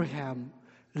Abraham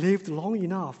lived long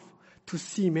enough to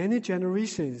see many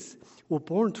generations were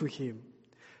born to him,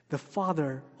 the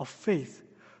father of faith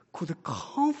could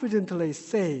confidently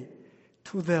say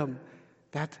to them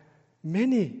that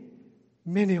many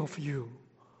of you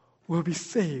will be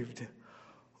saved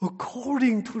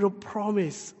according to the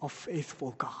promise of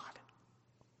faithful God.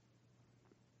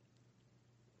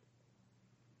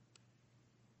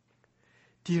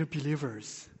 Dear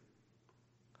believers,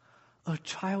 a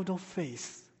child of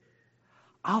faith,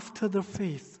 after the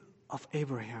faith of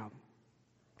Abraham,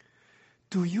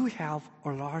 do you have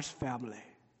a large family?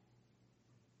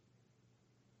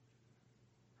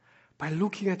 By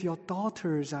looking at your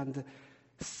daughters and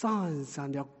sons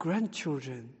and your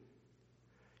grandchildren,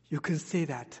 you can say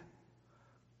that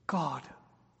God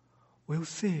will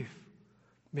save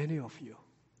many of you.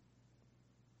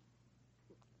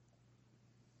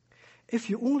 If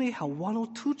you only have one or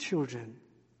two children,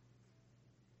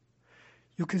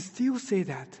 you can still say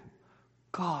that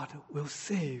God will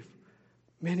save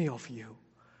many of you,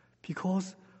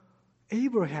 because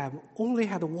Abraham only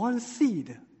had one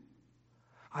seed,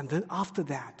 and then after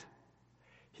that,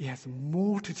 he has a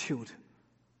multitude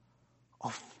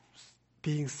of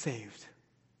being saved.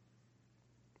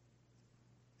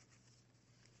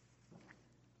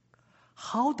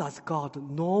 How does God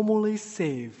normally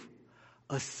save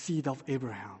a seed of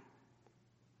Abraham?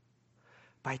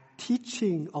 By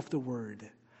teaching of the word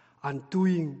and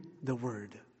doing the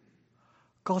word.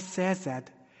 God says that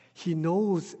he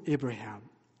knows Abraham.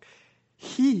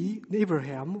 He,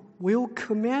 Abraham, will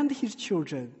command his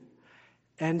children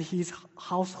and his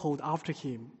household after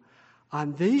him,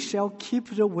 and they shall keep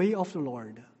the way of the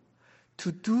Lord,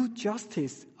 to do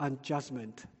justice and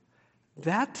judgment,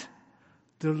 that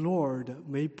the Lord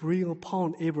may bring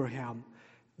upon Abraham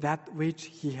that which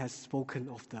he has spoken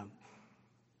of them.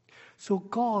 So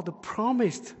God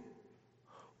promised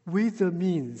with the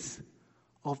means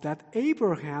of that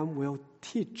Abraham will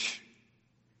teach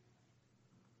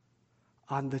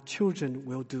and the children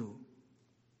will do.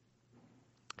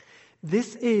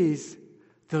 This is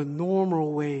the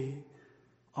normal way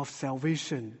of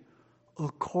salvation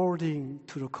according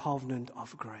to the covenant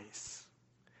of grace.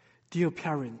 Dear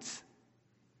parents,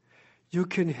 you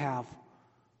can have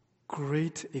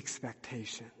great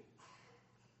expectation.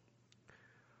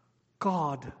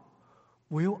 God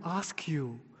will ask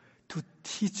you to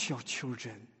teach your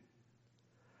children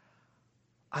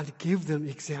and give them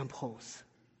examples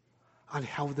and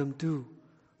help them do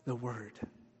the word.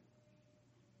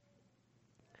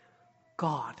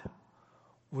 God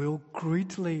will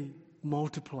greatly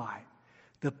multiply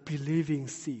the believing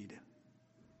seed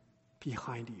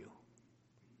behind you.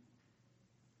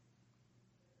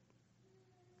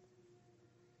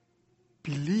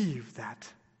 Believe that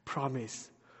promise.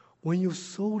 When you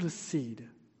sow the seed,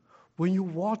 when you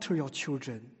water your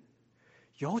children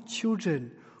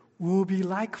will be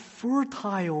like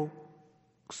fertile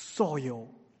soil,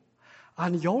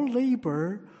 and your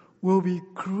labor will be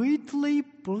greatly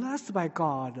blessed by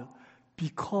God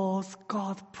because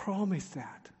God promised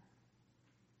that.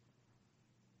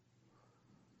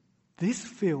 This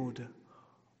field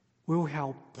will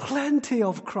have plenty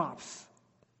of crops.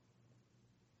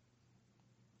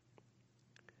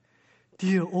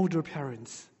 Dear older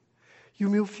parents, you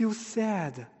may feel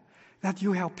sad that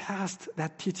you have passed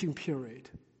that teaching period,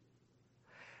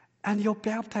 and your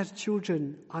baptized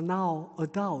children are now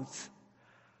adults.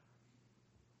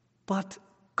 But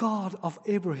God of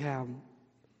Abraham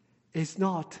is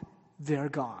not their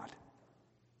God.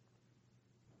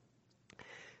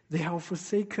 They have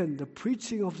forsaken the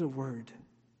preaching of the word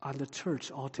and the church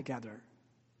altogether.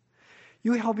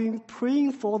 You have been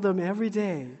praying for them every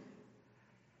day,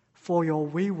 for your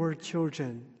wayward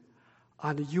children,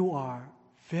 and you are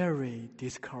very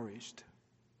discouraged.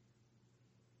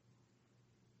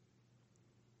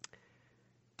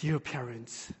 Dear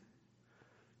parents,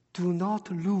 do not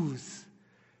lose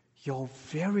your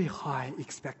very high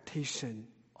expectation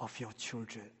of your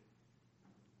children.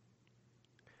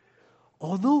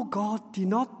 Although God did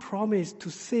not promise to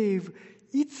save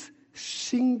each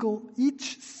single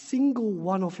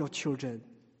one of your children,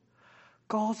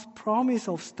 God's promise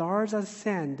of stars and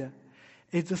sand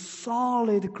is a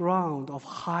solid ground of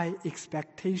high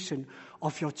expectation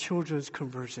of your children's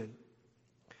conversion.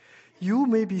 You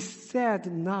may be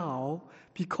sad now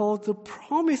because the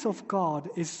promise of God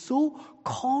is so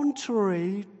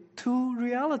contrary to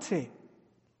reality.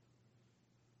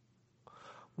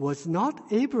 Was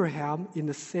not Abraham in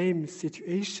the same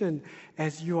situation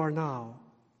as you are now?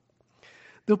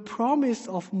 The promise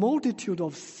of multitude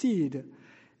of seed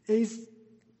is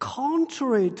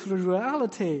contrary to the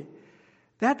reality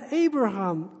that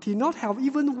Abraham did not have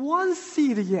even one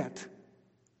seed yet.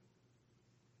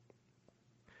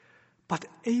 But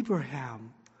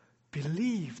Abraham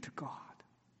believed God.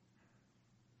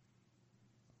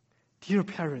 Dear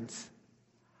parents,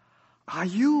 are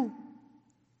you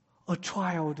a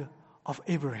child of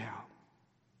Abraham?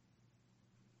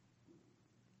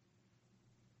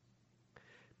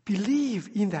 Believe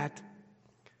in that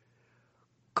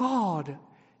God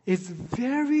is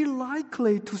very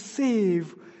likely to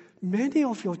save many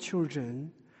of your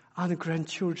children and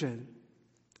grandchildren.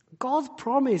 God's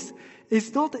promise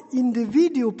is not an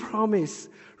individual promise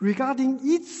regarding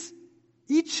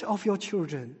each of your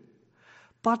children,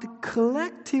 but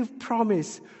collective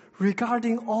promise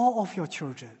regarding all of your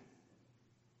children.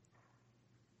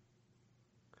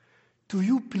 Do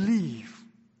you believe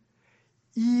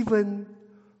even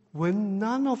when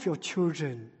none of your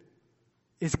children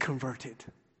is converted?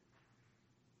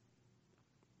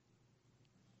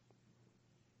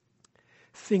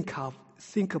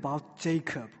 Think about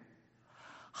Jacob.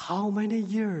 How many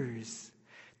years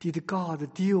did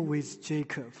God deal with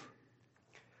Jacob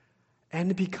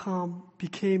and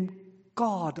became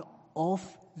God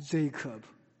of Jacob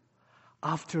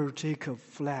after Jacob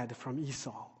fled from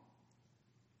Esau?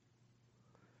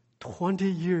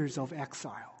 20 years of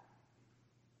exile.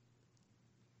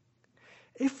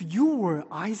 If you were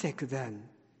Isaac then,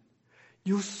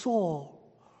 you saw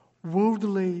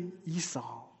worldly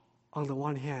Esau on the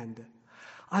one hand,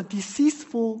 and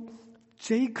deceitful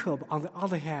Jacob on the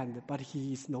other hand, but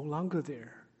he is no longer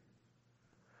there.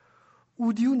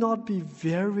 Would you not be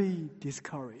very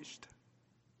discouraged?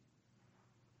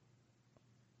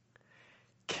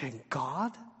 Can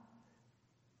God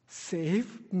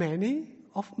save many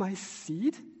of my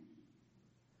seed?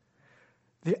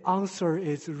 The answer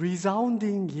is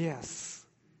resounding yes.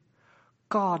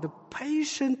 God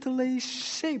patiently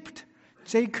shaped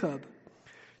Jacob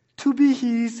to be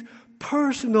his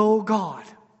personal God.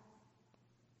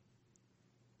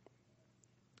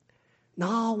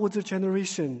 Now was the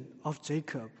generation of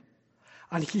Jacob,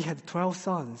 and he had 12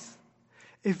 sons.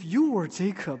 If you were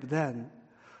Jacob then,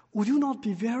 would you not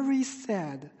be very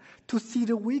sad to see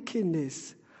the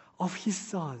wickedness of his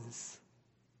sons?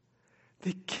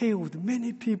 They killed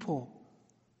many people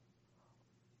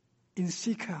in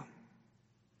Shechem,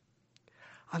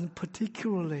 and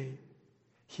particularly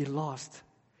he lost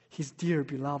his dear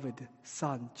beloved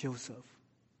son Joseph.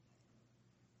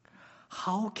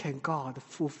 How can God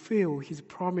fulfill his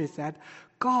promise that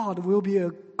God will be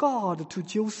a God to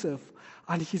Joseph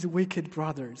and his wicked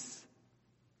brothers?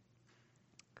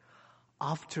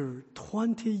 After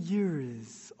 20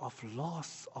 years of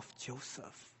loss of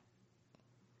Joseph,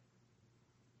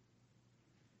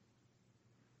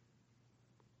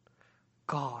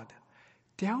 God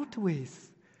dealt with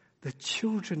the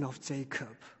children of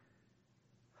Jacob,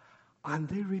 and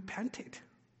they repented.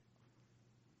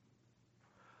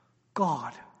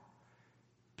 God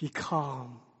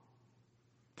became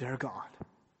their God.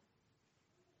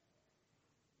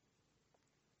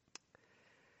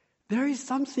 There is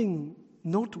something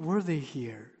noteworthy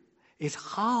here, is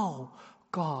how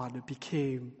God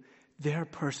became their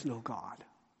personal God.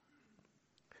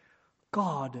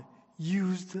 God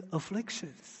used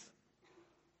afflictions.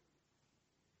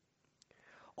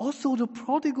 Also, the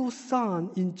prodigal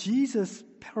son in Jesus'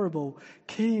 parable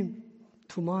came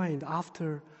to mind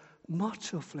after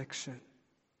much affliction.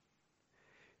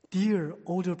 Dear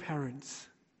older parents,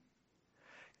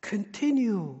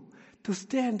 continue to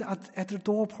stand at the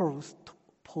doorpost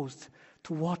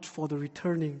to watch for the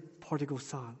returning prodigal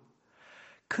son.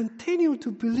 Continue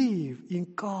to believe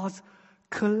in God's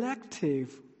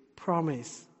collective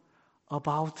promise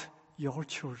about your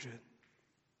children.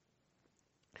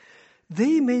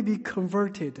 They may be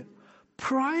converted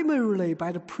primarily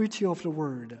by the preaching of the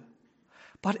word,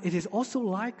 but it is also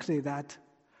likely that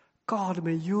God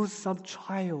may use some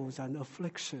trials and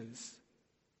afflictions.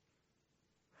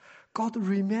 God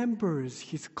remembers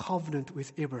his covenant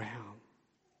with Abraham.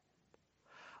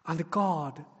 And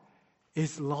God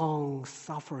is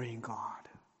long-suffering God.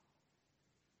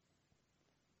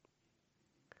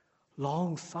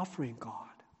 Long-suffering God.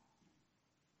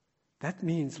 That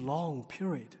means long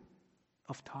period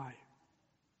of time.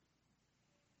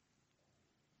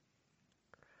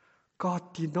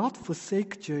 God did not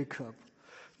forsake Jacob,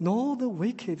 nor the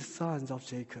wicked sons of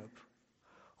Jacob,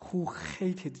 who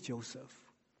hated Joseph.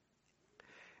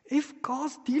 If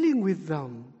God's dealing with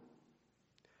them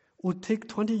would take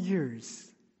 20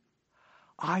 years,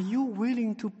 Are you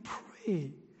willing to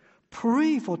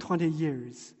pray for 20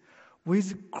 years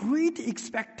with great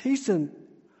expectation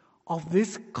of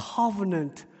this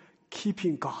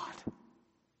covenant-keeping God?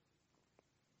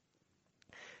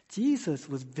 Jesus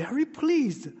was very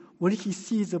pleased when he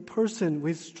sees a person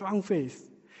with strong faith.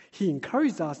 He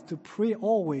encouraged us to pray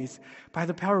always by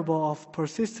the parable of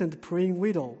persistent praying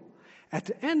widow. At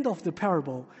the end of the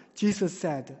parable, Jesus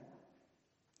said,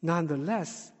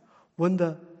 "Nonetheless, when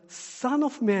the Son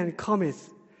of Man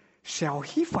cometh, shall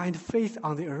he find faith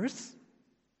on the earth?"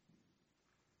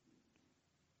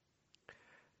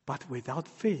 But without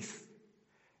faith,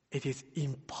 it is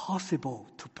impossible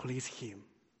to please him.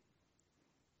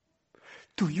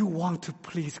 Do you want to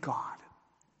please God?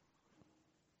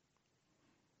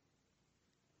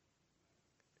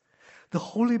 The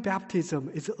Holy Baptism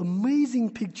is an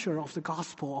amazing picture of the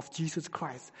gospel of Jesus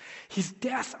Christ, his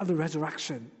death and the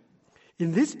resurrection.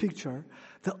 In this picture,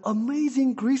 the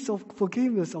amazing grace of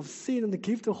forgiveness of sin and the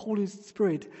gift of the Holy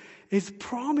Spirit is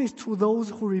promised to those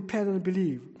who repent and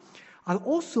believe, and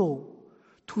also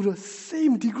to the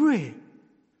same degree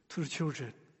to the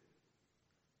children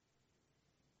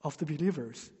of the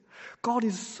believers. God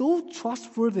is so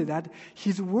trustworthy that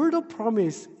his word of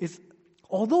promise is,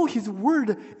 although his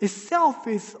word itself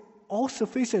is all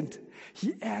sufficient,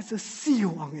 he adds a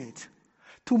seal on it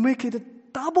to make it a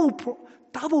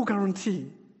double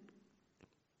guarantee.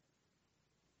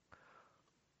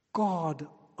 God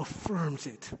affirms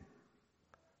it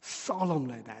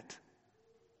solemnly that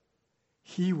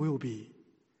he will be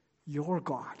your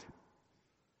God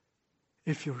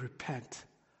if you repent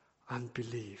and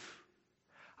believe,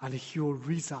 and he will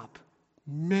raise up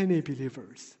many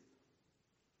believers.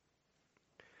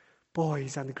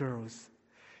 Boys and girls,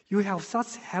 you have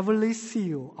such heavenly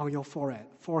seal on your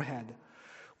forehead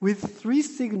with 3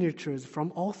 signatures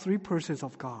from all 3 persons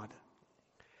of God.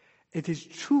 It is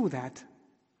true that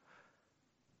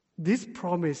this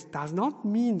promise does not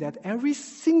mean that every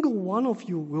single one of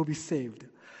you will be saved,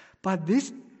 but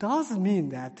this does mean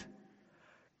that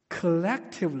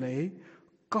collectively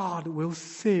God will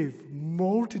save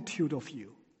multitude of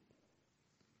you.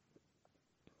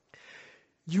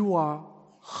 You are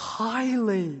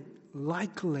highly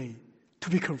likely to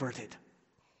be converted.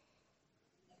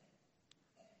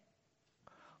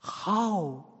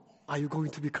 How are you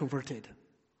going to be converted?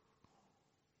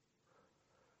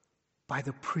 By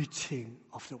the preaching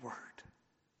of the word.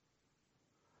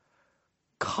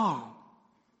 Come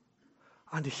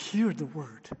and hear the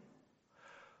word.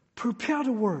 Prepare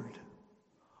the word.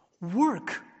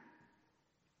 Work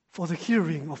for the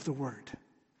hearing of the word.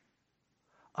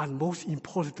 And most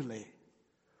importantly,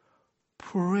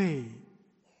 pray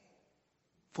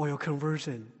for your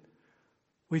conversion,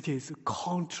 which is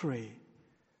contrary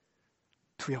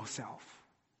to yourself.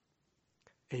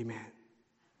 Amen.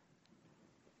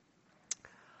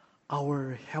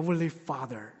 Our Heavenly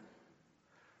Father,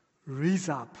 raise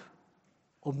up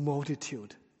a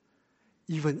multitude,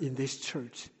 even in this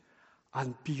church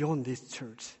and beyond this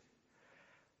church,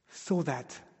 so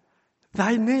that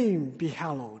thy name be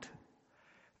hallowed,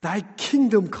 thy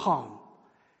kingdom come,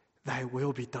 thy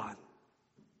will be done.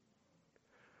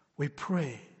 We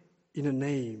pray in the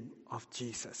name of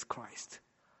Jesus Christ.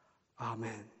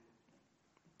 Amen.